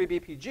some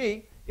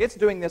 2,3-BPG, it's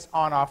doing this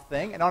on-off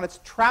thing, and on its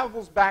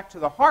travels back to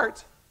the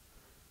heart,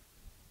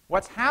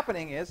 what's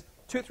happening is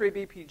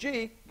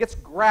 2,3-BPG gets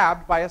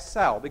grabbed by a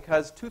cell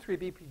because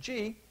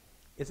 2,3-BPG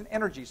is an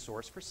energy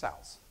source for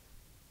cells.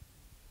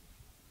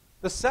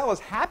 The cell is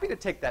happy to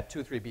take that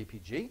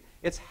 2,3-BPG.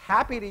 It's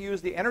happy to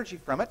use the energy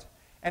from it,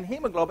 and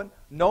hemoglobin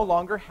no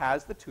longer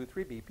has the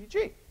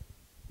 2,3-BPG.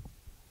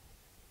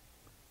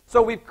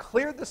 So we've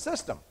cleared the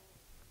system.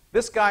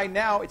 This guy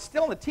now, it's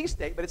still in the T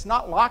state, but it's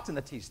not locked in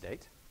the T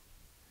state.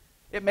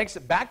 It makes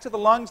it back to the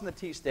lungs in the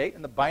T state,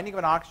 and the binding of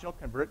an oxygen will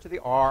convert it to the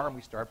R, and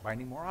we start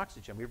binding more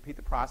oxygen. We repeat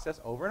the process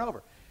over and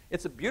over.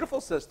 It's a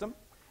beautiful system,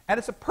 and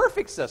it's a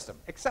perfect system,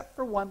 except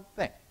for one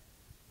thing.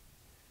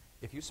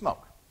 If you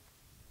smoke.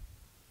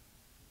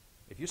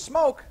 If you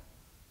smoke,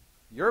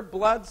 your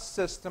blood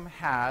system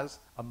has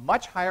a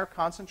much higher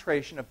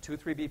concentration of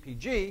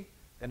 2,3-BPG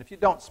than if you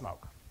don't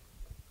smoke.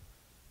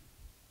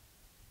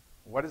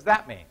 What does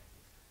that mean?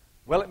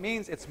 Well, it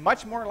means it's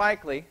much more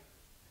likely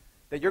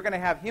that you're going to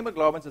have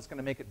hemoglobins that's going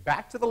to make it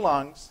back to the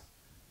lungs,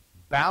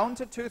 bound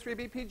to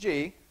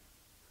 2,3-BPG,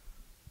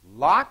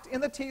 locked in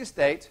the T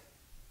state,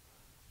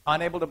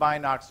 unable to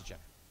bind oxygen.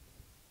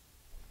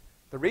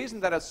 The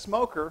reason that a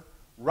smoker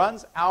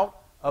runs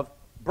out of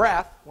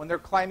breath when they're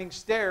climbing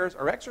stairs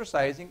or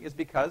exercising is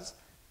because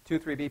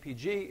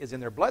 2,3-BPG is in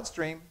their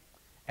bloodstream,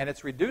 and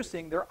it's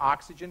reducing their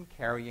oxygen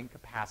carrying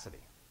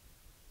capacity.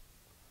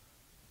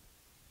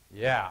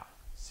 Yeah,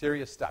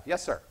 serious stuff.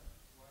 Yes, sir?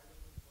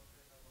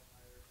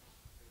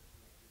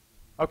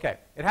 Okay,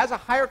 it has a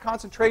higher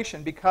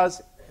concentration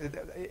because,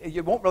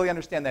 you won't really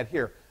understand that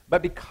here,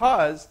 but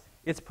because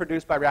it's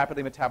produced by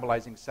rapidly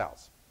metabolizing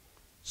cells.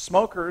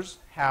 Smokers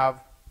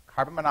have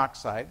carbon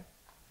monoxide.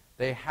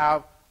 They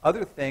have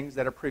other things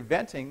that are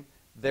preventing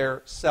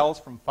their cells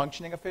from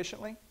functioning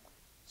efficiently.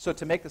 So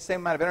to make the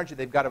same amount of energy,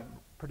 they've got to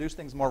produce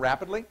things more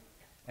rapidly,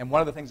 and one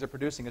of the things they're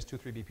producing is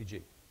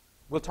 2,3-BPG.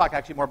 We'll talk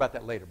actually more about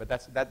that later, but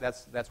that's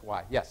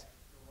why. Yes? So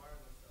why are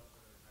the cells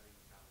that are having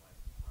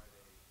metabolized, why are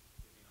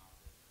they giving off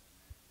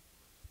this?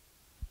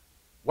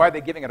 Why are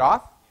they giving it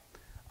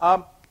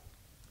off?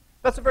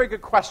 That's a very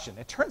good question.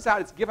 It turns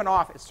out it's given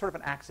off as sort of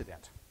an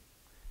accident.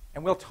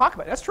 And we'll talk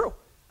about it. That's true.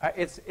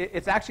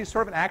 It's actually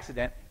sort of an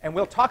accident, and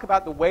we'll talk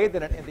about the way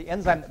that the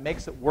enzyme that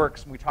makes it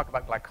works when we talk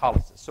about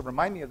glycolysis. So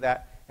remind me of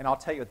that, and I'll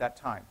tell you at that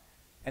time.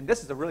 And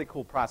this is a really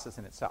cool process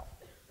in itself.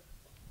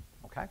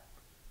 Okay?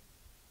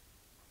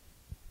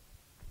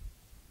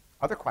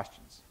 Other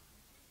questions?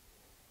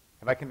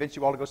 Have I convinced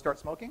you all to go start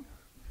smoking?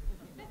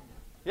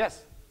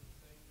 Yes?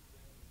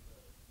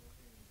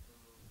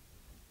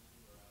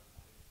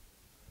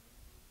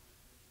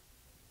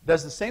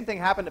 Does the same thing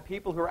happen to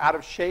people who are out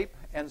of shape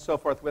and so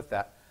forth with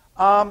that?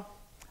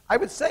 I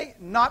would say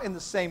not in the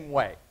same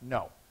way,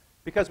 no.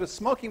 Because with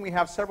smoking, we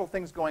have several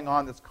things going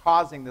on that's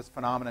causing this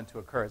phenomenon to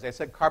occur. As I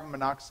said, carbon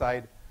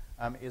monoxide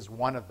is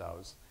one of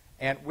those.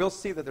 And we'll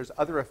see that there's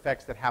other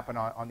effects that happen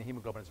on the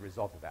hemoglobin as a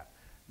result of that.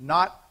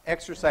 Not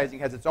exercising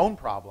has its own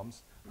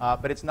problems,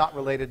 but it's not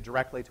related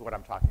directly to what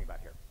I'm talking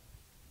about here.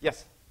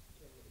 Yes?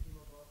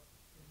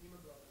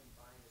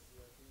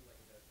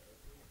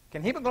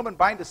 Can hemoglobin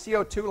bind to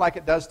CO2 like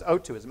it does to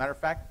O2? As a matter of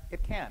fact,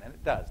 it can, and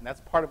it does. And that's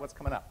part of what's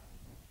coming up.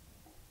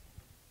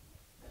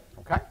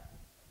 Okay?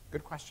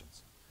 Good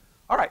questions.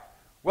 All right.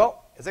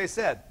 Well, as I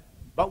said,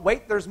 but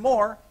wait, there's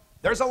more.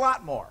 There's a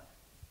lot more.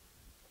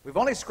 We've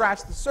only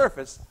scratched the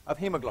surface of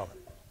hemoglobin.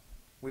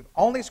 We've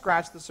only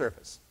scratched the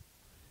surface.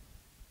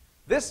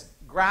 This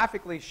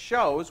graphically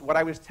shows what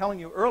I was telling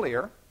you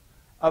earlier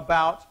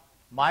about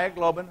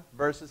myoglobin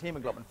versus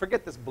hemoglobin.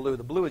 Forget this blue.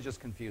 The blue is just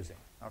confusing.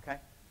 Okay?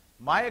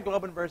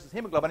 Myoglobin versus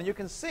hemoglobin. And you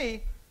can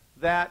see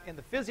that in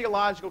the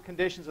physiological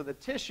conditions of the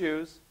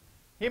tissues,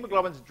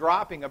 hemoglobin's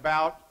dropping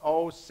about,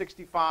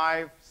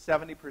 65,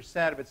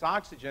 70% of its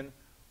oxygen,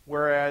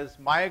 whereas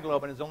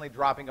myoglobin is only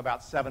dropping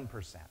about 7%.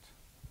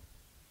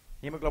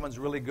 Hemoglobin's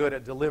really good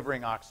at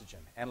delivering oxygen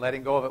and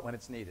letting go of it when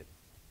it's needed.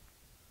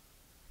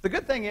 The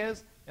good thing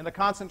is, in the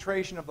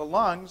concentration of the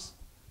lungs,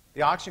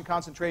 the oxygen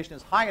concentration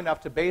is high enough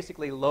to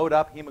basically load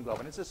up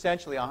hemoglobin. It's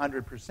essentially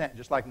 100%,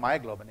 just like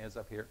myoglobin is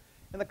up here,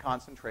 in the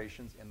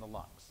concentrations in the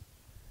lungs.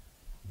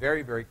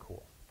 Very, very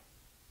cool.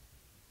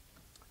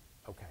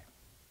 Okay.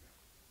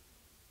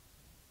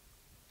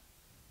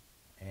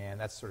 And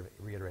that's sort of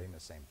reiterating the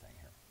same thing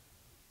here.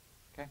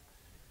 Okay?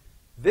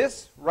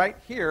 This right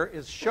here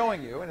is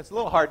showing you, and it's a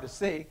little hard to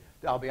see,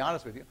 I'll be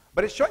honest with you,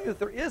 but it's showing you that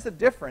there is a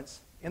difference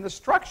in the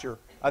structure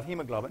of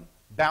hemoglobin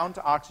bound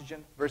to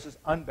oxygen versus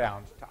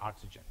unbound to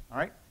oxygen. All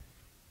right?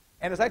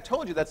 And as I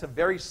told you, that's a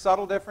very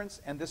subtle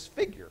difference, and this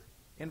figure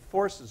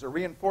enforces or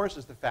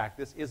reinforces the fact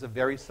this is a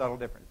very subtle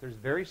difference. There's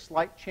very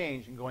slight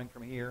change in going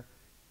from here,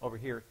 over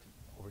here,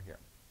 to over here.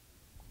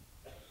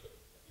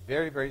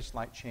 Very, very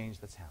slight change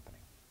that's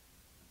happening.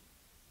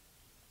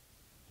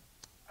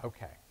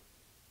 Okay.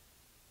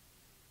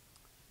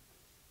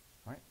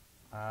 All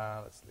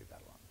right. Let's leave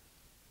that alone.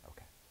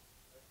 Okay.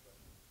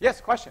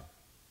 Yes, question?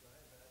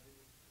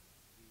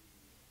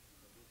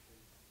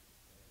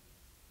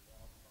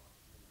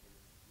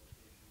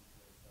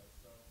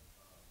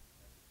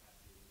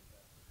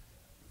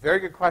 Very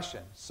good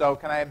question. So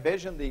can I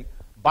envision the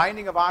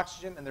binding of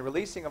oxygen and the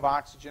releasing of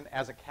oxygen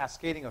as a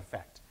cascading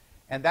effect?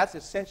 And that's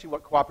essentially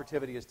what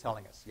cooperativity is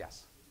telling us.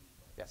 Yes.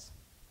 Yes.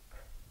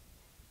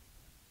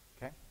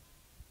 Okay.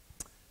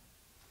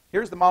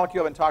 Here's the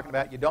molecule I've been talking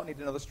about. You don't need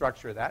to know the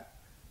structure of that.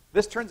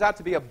 This turns out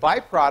to be a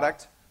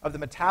byproduct of the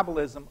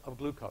metabolism of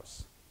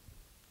glucose.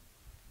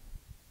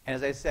 And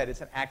as I said,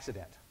 it's an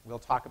accident. We'll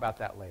talk about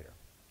that later.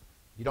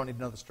 You don't need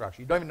to know the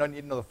structure. You don't even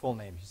need to know the full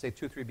name. If you say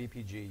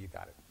 2,3-BPG, you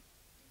got it.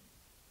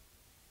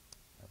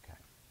 Okay.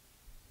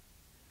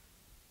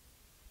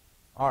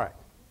 All right.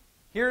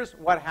 Here's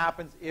what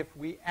happens if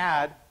we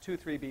add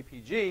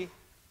 2,3-BPG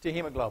to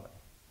hemoglobin.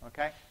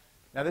 Okay?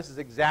 Now, this is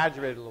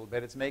exaggerated a little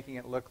bit. It's making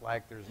it look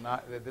like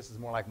this is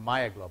more like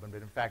myoglobin,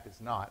 but in fact,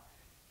 it's not.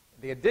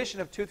 The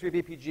addition of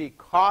 2,3-BPG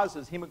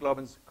causes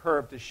hemoglobin's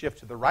curve to shift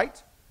to the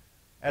right.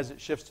 As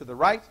it shifts to the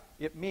right,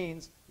 it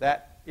means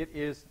that it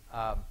is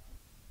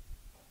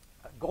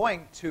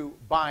going to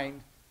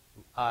bind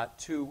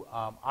to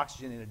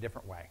oxygen in a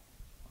different way.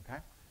 Okay?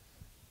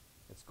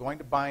 It's going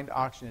to bind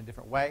oxygen in a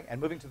different way,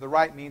 and moving to the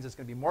right means it's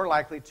going to be more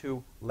likely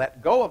to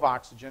let go of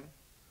oxygen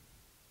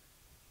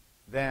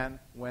than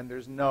when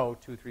there's no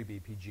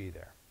 2,3-BPG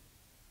there.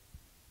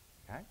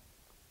 Okay?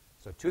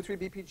 So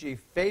 2,3-BPG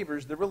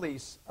favors the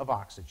release of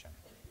oxygen.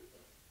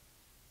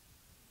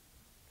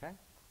 Okay?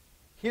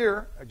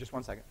 Here, just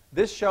one second,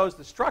 this shows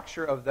the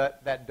structure of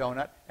that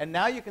donut, and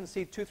now you can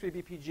see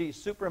 2,3-BPG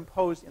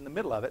superimposed in the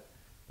middle of it,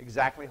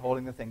 exactly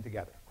holding the thing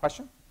together.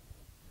 Question?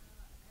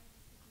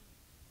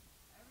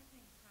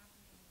 Everything's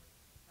happening with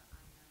the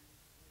iron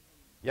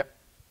within. Yep.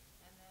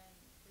 And then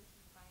this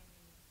is binding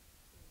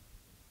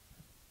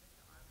to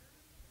the artery?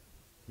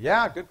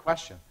 Yeah, good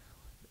question.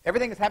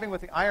 Everything is happening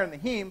with the iron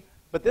and the heme,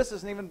 but this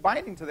isn't even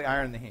binding to the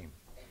iron and the heme.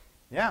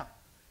 Yeah.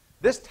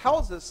 This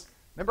tells us,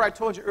 remember I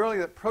told you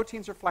earlier that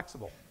proteins are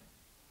flexible.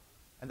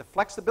 And the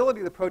flexibility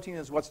of the protein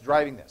is what's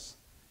driving this.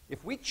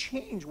 If we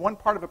change one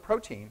part of a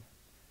protein,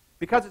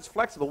 because it's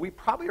flexible, we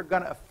probably are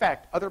going to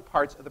affect other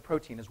parts of the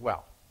protein as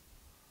well.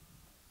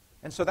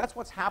 And so that's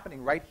what's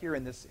happening right here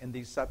in these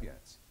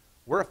subunits.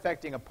 We're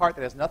affecting a part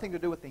that has nothing to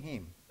do with the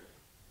heme.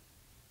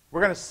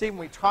 We're going to see when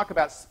we talk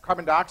about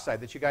carbon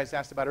dioxide that you guys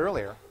asked about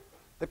earlier,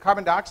 that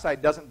carbon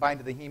dioxide doesn't bind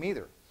to the heme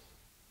either.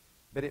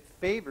 But it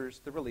favors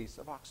the release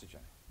of oxygen.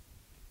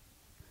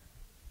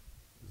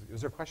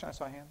 Is there a question? I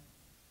saw a hand.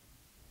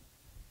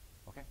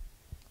 Okay.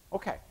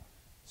 Okay.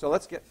 So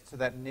let's get to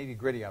that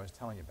nitty-gritty I was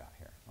telling you about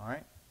here. All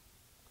right?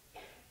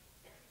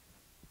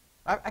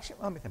 Actually,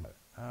 let me think about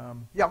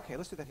it. Yeah, okay,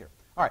 let's do that here.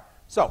 All right.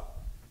 So,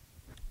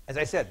 as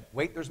I said,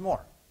 wait, there's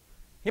more.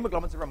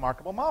 Hemoglobin is a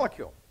remarkable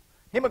molecule.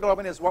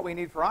 Hemoglobin is what we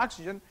need for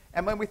oxygen,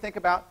 and when we think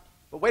about,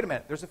 but wait a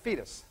minute, there's a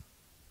fetus.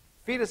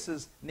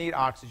 Fetuses need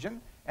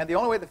oxygen, and the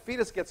only way the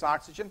fetus gets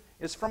oxygen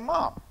is from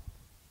mom.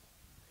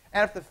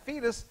 And if the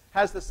fetus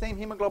has the same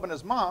hemoglobin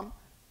as mom,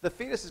 the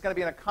fetus is going to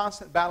be in a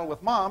constant battle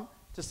with mom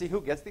to see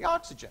who gets the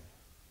oxygen.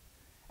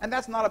 And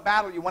that's not a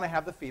battle you want to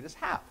have the fetus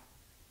have.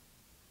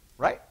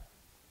 Right?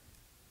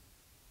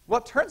 Well,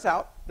 it turns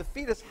out the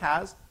fetus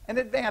has an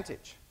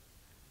advantage.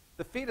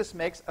 The fetus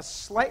makes a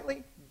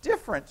slightly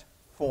different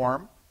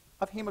form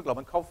of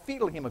hemoglobin called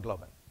fetal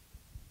hemoglobin.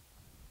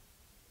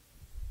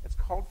 It's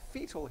called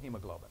fetal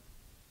hemoglobin.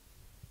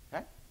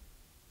 Okay?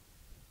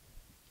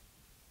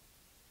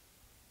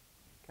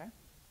 Okay?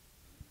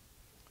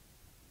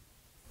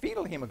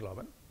 Fetal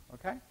hemoglobin,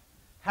 okay,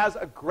 has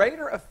a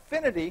greater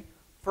affinity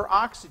for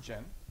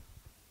oxygen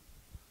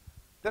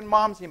than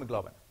mom's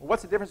hemoglobin. Well,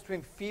 what's the difference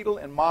between fetal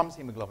and mom's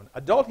hemoglobin?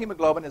 Adult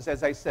hemoglobin is,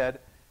 as I said,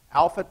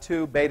 alpha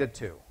 2, beta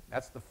 2.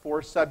 That's the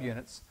 4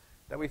 subunits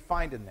that we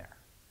find in there.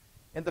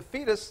 In the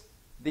fetus,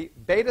 the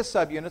beta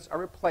subunits are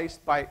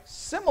replaced by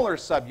similar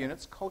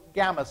subunits called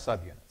gamma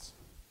subunits.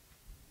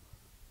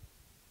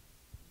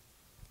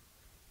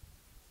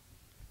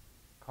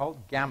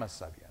 Called gamma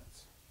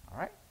subunits. All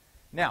right?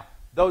 Now,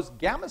 those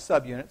gamma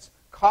subunits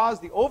cause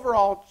the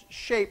overall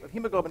shape of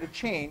hemoglobin to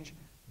change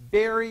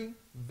very,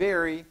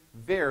 very,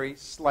 very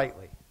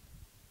slightly.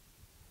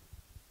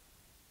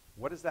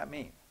 What does that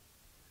mean?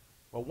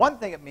 Well, one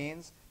thing it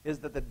means is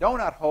that the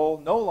donut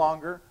hole no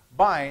longer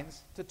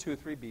binds to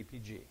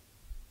 2,3-BPG.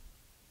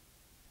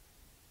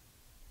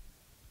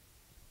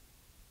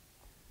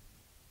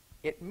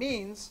 It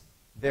means,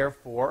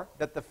 therefore,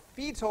 that the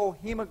fetal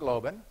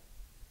hemoglobin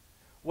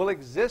will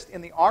exist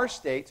in the R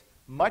state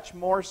much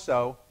more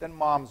so than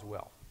mom's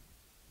will.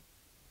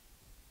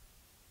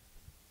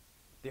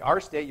 The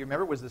R state, you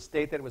remember, was the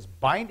state that it was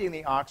binding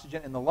the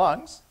oxygen in the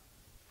lungs.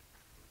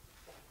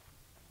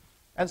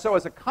 And so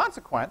as a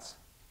consequence,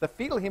 the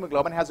fetal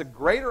hemoglobin has a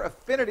greater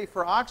affinity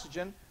for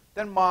oxygen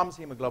than mom's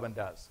hemoglobin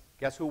does.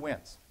 Guess who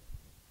wins?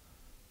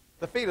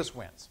 The fetus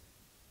wins.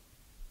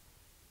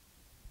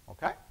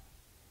 Okay?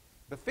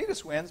 The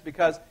fetus wins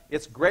because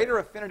its greater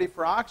affinity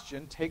for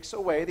oxygen takes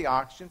away the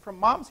oxygen from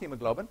mom's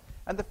hemoglobin,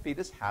 and the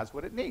fetus has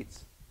what it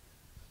needs.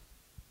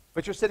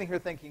 But you're sitting here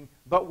thinking,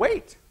 but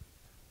wait,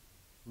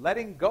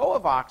 letting go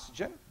of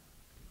oxygen,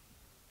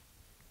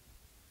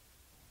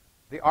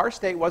 the R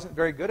state wasn't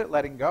very good at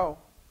letting go.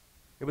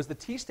 It was the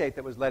T state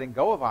that was letting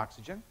go of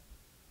oxygen.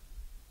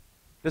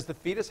 Does the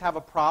fetus have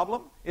a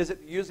problem? Is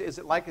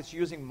it like it's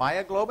using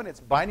myoglobin? It's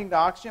binding to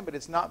oxygen, but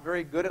it's not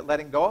very good at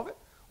letting go of it?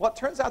 Well, it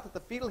turns out that the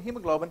fetal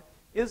hemoglobin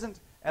isn't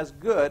as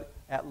good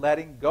at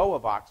letting go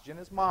of oxygen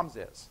as mom's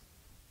is.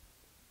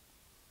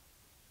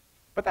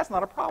 But that's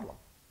not a problem.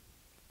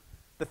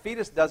 The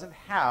fetus doesn't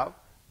have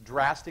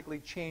drastically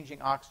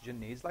changing oxygen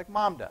needs like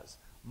mom does.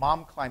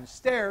 Mom climbs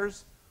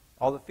stairs.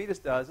 All the fetus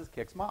does is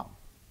kicks mom.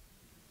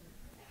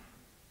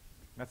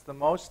 That's the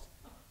most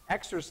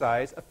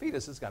exercise a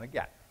fetus is going to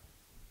get.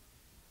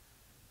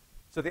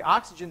 So the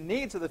oxygen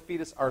needs of the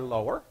fetus are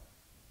lower,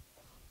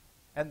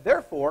 and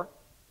therefore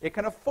it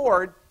can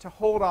afford to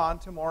hold on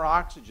to more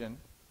oxygen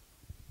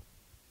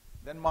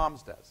than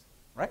mom's does,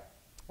 right?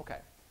 Okay,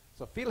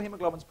 so fetal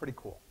hemoglobin is pretty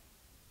cool.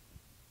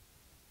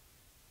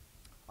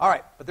 All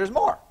right, but there's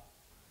more.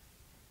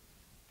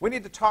 We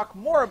need to talk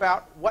more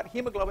about what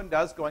hemoglobin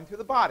does going through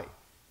the body.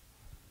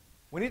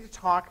 We need to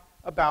talk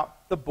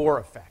about the Bohr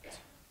effect.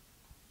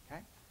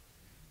 Okay?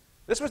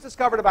 This was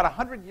discovered about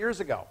 100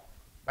 years ago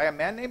by a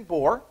man named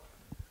Bohr,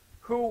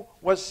 who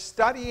was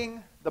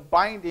studying the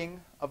binding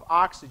of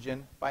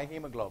oxygen by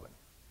hemoglobin.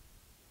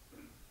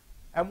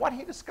 And what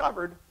he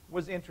discovered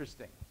was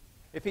interesting.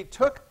 If he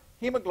took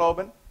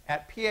hemoglobin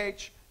at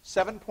pH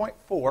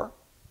 7.4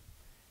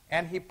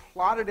 and he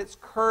plotted its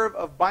curve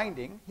of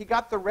binding, he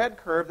got the red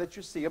curve that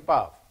you see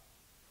above.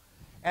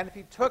 And if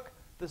he took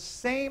the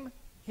same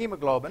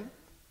hemoglobin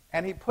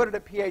and he put it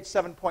at pH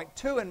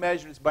 7.2 and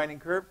measured its binding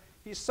curve,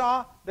 he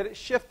saw that it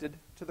shifted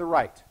to the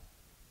right.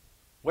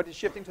 What does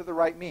shifting to the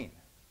right mean?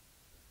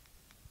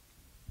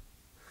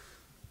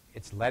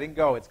 It's letting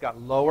go. It's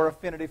got lower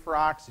affinity for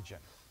oxygen.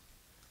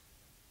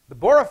 The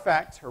Bohr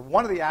effect, or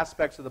one of the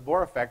aspects of the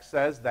Bohr effect,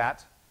 says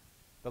that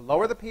the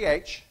lower the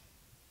pH,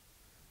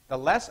 the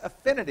less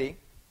affinity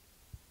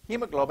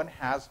hemoglobin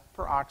has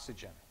for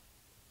oxygen.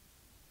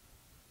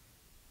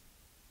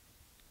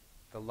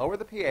 The lower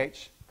the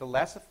pH, the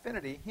less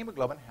affinity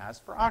hemoglobin has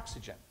for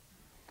oxygen.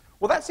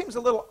 Well, that seems a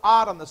little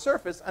odd on the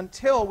surface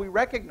until we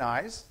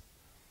recognize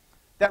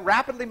that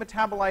rapidly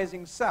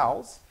metabolizing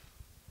cells,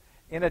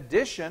 in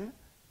addition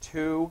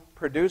to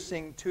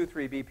producing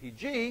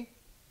 2,3-BPG,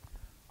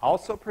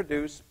 also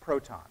produce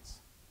protons.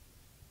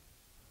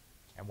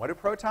 And what do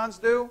protons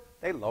do?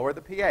 They lower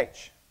the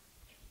pH.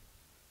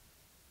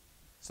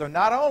 So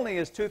not only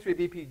is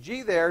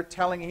 2,3-BPG there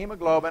telling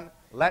hemoglobin,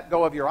 let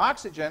go of your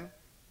oxygen,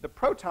 the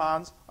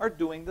protons are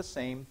doing the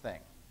same thing.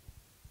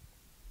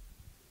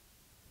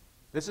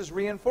 This is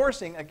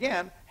reinforcing,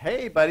 again,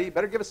 hey, buddy, you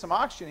better give us some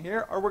oxygen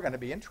here or we're going to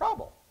be in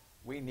trouble.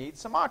 We need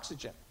some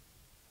oxygen.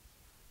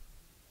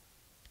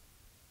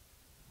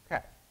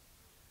 Okay.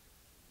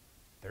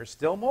 There's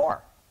still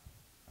more.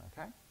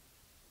 Okay.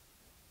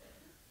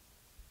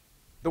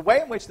 The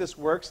way in which this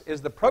works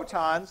is the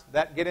protons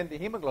that get into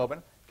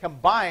hemoglobin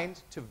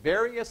combined to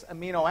various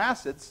amino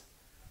acids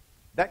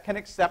that can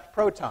accept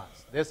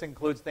protons. This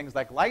includes things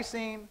like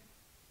lysine,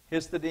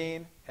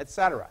 histidine,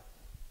 etc.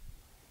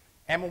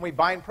 And when we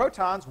bind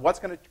protons, what's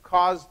going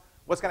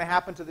to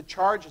happen to the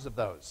charges of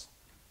those?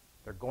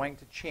 They're going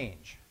to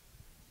change.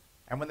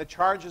 And when the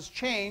charges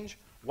change,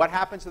 what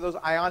happens to those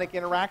ionic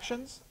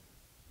interactions?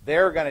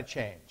 They're going to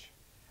change.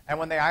 And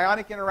when the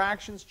ionic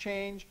interactions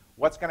change,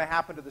 what's going to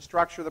happen to the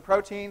structure of the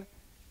protein?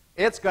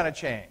 It's going to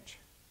change.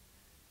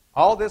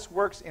 All this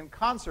works in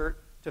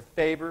concert to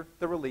favor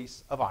the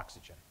release of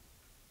oxygen.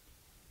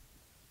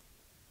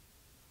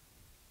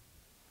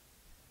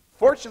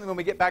 Fortunately, when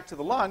we get back to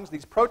the lungs,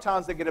 these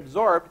protons that get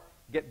absorbed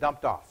get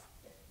dumped off.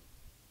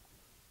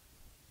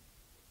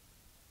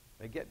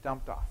 They get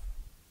dumped off.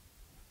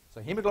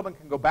 So hemoglobin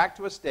can go back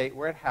to a state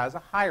where it has a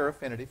higher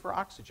affinity for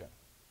oxygen.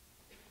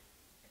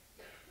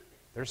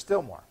 There's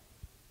still more.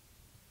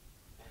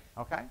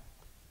 Okay?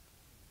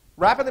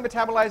 Rapidly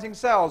metabolizing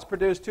cells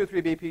produce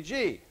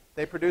 2,3-BPG.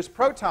 They produce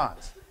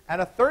protons.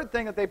 And a third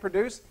thing that they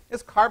produce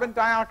is carbon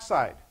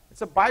dioxide.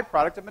 It's a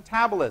byproduct of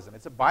metabolism.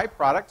 It's a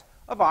byproduct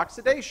of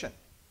oxidation.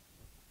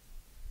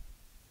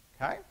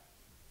 Okay?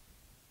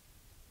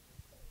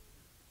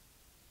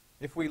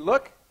 If we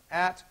look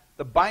at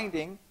the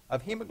binding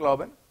of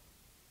hemoglobin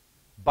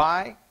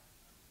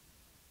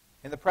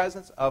in the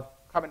presence of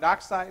carbon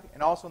dioxide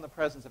and also in the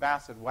presence of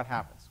acid, what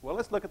happens? Well,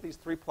 let's look at these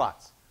three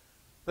plots.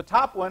 The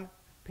top one,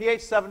 pH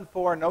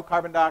 7.4, no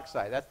carbon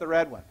dioxide. That's the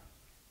red one.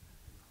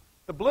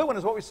 The blue one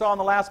is what we saw in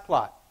the last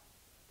plot.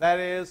 That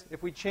is,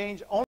 if we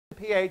change only the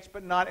pH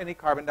but not any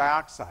carbon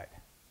dioxide.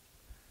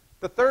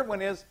 The third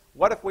one is,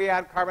 what if we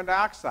add carbon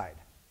dioxide?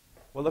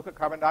 Well, look what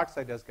carbon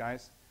dioxide does,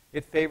 guys.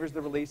 It favors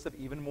the release of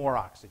even more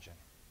oxygen.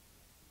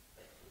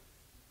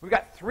 We've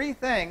got three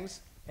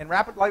things in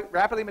rapidly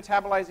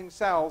metabolizing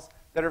cells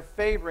that are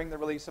favoring the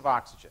release of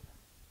oxygen.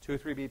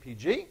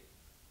 2,3-BPG,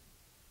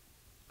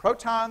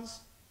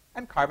 protons,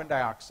 and carbon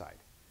dioxide.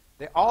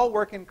 They all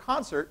work in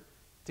concert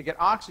to get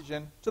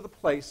oxygen to the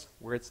place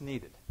where it's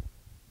needed.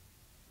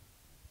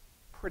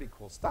 Pretty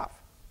cool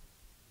stuff.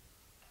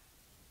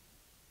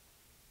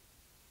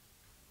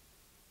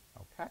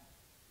 Okay.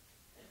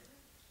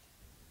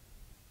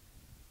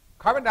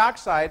 Carbon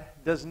dioxide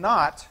does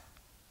not,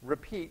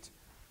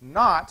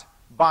 not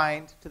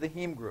bind to the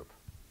heme group.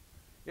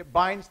 It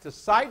binds to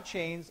side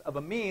chains of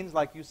amines,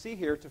 like you see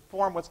here, to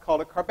form what's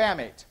called a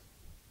carbamate.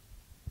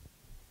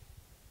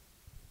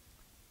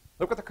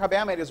 Look what the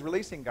carbamate is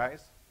releasing,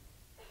 guys.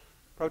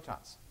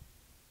 Protons.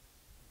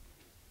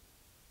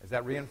 Is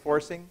that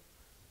reinforcing,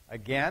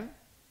 again,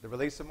 the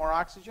release of more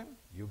oxygen?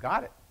 You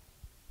got it.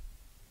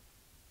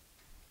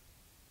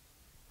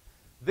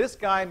 This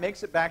guy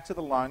makes it back to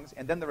the lungs,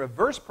 and then the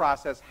reverse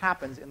process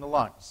happens in the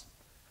lungs.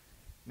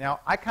 Now,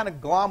 I kind of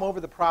glom over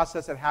the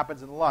process that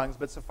happens in the lungs,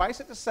 but suffice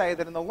it to say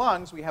that in the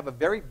lungs we have a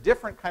very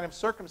different kind of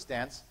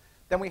circumstance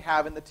than we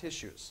have in the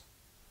tissues.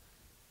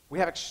 We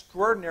have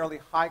extraordinarily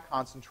high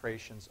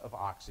concentrations of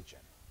oxygen.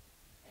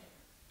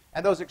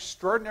 And those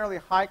extraordinarily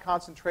high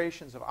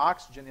concentrations of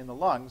oxygen in the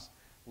lungs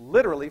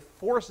literally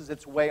forces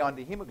its way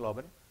onto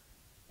hemoglobin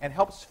and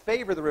helps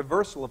favor the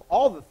reversal of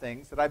all the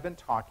things that I've been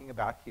talking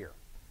about here.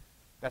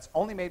 That's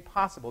only made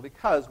possible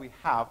because we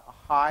have a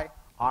high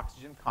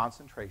oxygen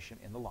concentration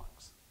in the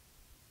lungs.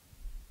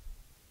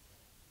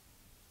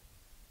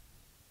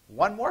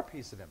 One more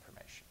piece of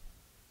information.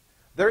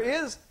 There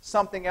is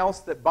something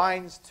else that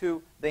binds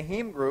to the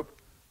heme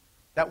group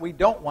that we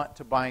don't want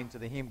to bind to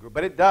the heme group,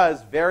 but it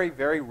does very,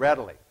 very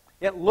readily.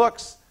 It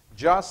looks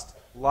just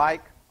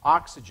like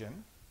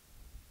oxygen,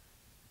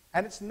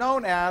 and it's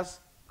known as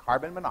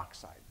carbon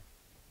monoxide.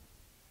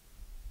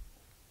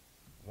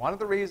 One of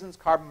the reasons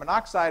carbon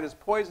monoxide is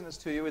poisonous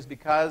to you is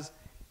because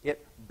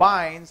it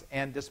binds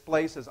and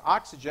displaces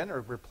oxygen,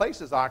 or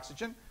replaces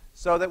oxygen,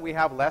 so that we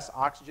have less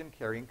oxygen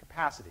carrying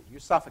capacity. You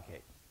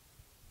suffocate.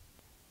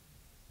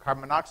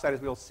 Carbon monoxide, as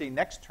we'll see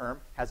next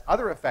term, has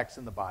other effects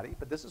in the body,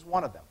 but this is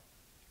one of them.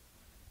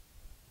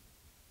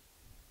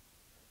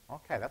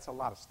 Okay, that's a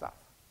lot of stuff.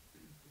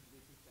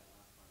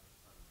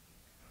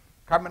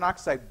 Carbon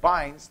monoxide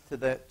binds to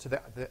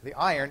the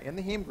iron in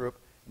the heme group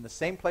in the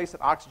same place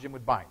that oxygen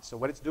would bind. So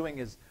what it's doing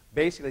is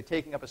basically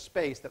taking up a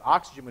space that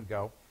oxygen would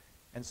go,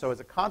 and so as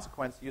a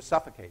consequence, you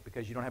suffocate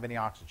because you don't have any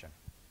oxygen.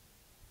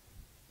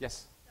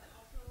 Yes?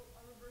 Also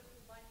a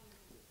reversible bind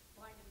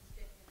and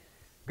stick in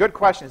it. Good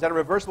question. Is that a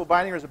reversible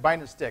binding or is it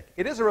bind and stick?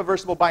 It is a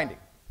reversible binding,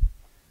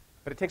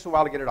 but it takes a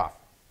while to get it off.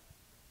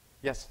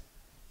 Yes? Is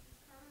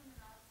carbon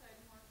monoxide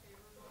more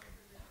favorable for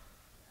the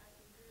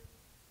acid group?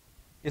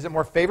 Is it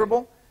more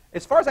favorable?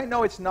 As far as I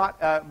know, it's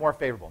not more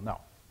favorable, no.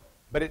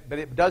 But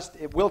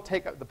it will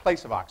take the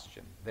place of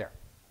oxygen there.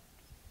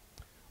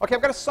 Okay,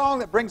 I've got a song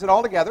that brings it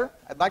all together.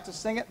 I'd like to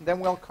sing it, and then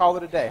we'll call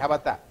it a day. How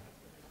about that?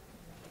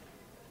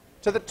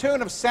 To the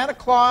tune of Santa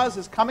Claus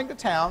is Coming to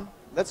Town.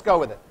 Let's go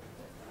with it.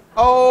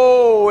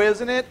 Oh,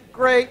 isn't it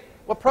great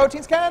what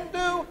proteins can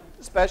do,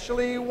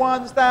 especially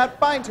ones that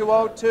bind to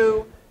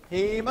O2.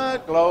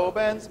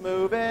 Hemoglobin's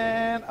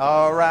moving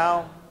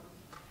around.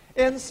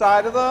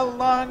 Inside of the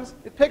lungs,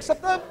 it picks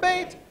up the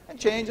bait and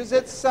changes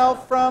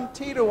itself from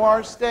T to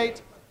R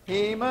state.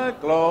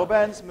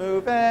 Hemoglobin's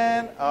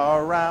moving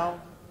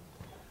around.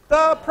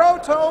 The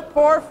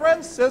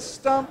protoporphyrin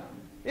system,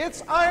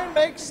 its iron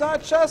makes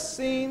such a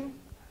scene,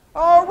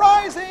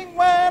 arising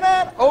when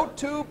an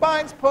O2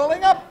 binds,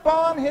 pulling up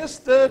on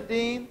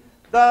histidine.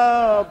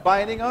 The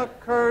binding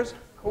occurs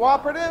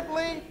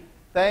cooperatively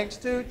thanks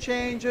to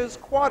changes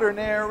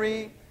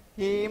quaternary.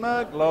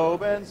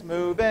 Hemoglobin's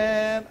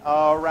moving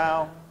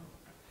around.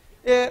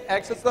 It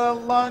exits the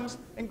lungs,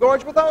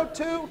 engorged with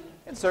O2,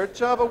 in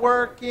search of a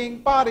working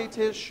body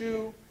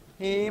tissue.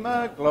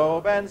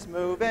 Hemoglobin's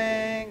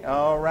moving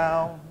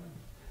around.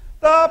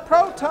 The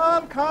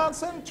proton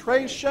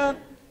concentration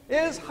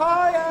is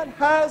high and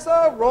has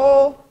a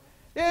role.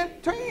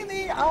 Between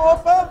the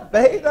alpha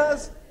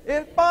betas,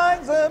 it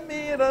binds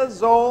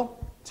imidazole.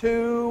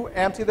 To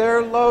empty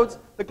their loads,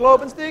 the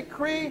globins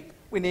decree.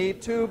 We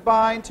need to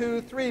bind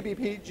to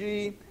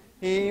 3-BPG.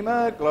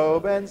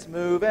 Hemoglobin's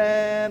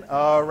moving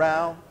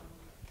around.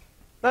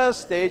 The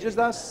stage is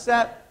thus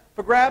set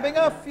for grabbing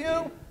a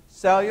few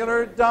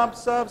cellular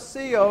dumps of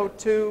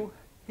CO2.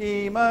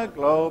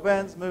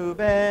 Hemoglobin's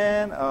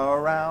moving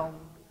around.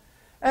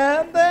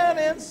 And then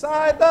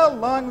inside the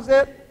lungs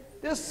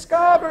it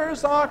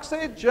discovers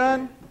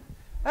oxygen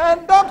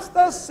and dumps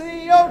the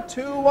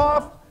CO2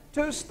 off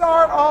to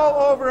start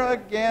all over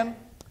again.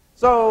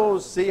 So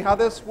see how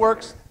this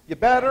works? You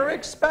better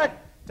expect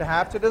to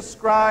have to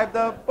describe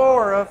the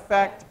Bohr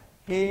effect.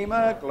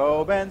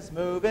 Hemoglobin's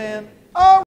moving around.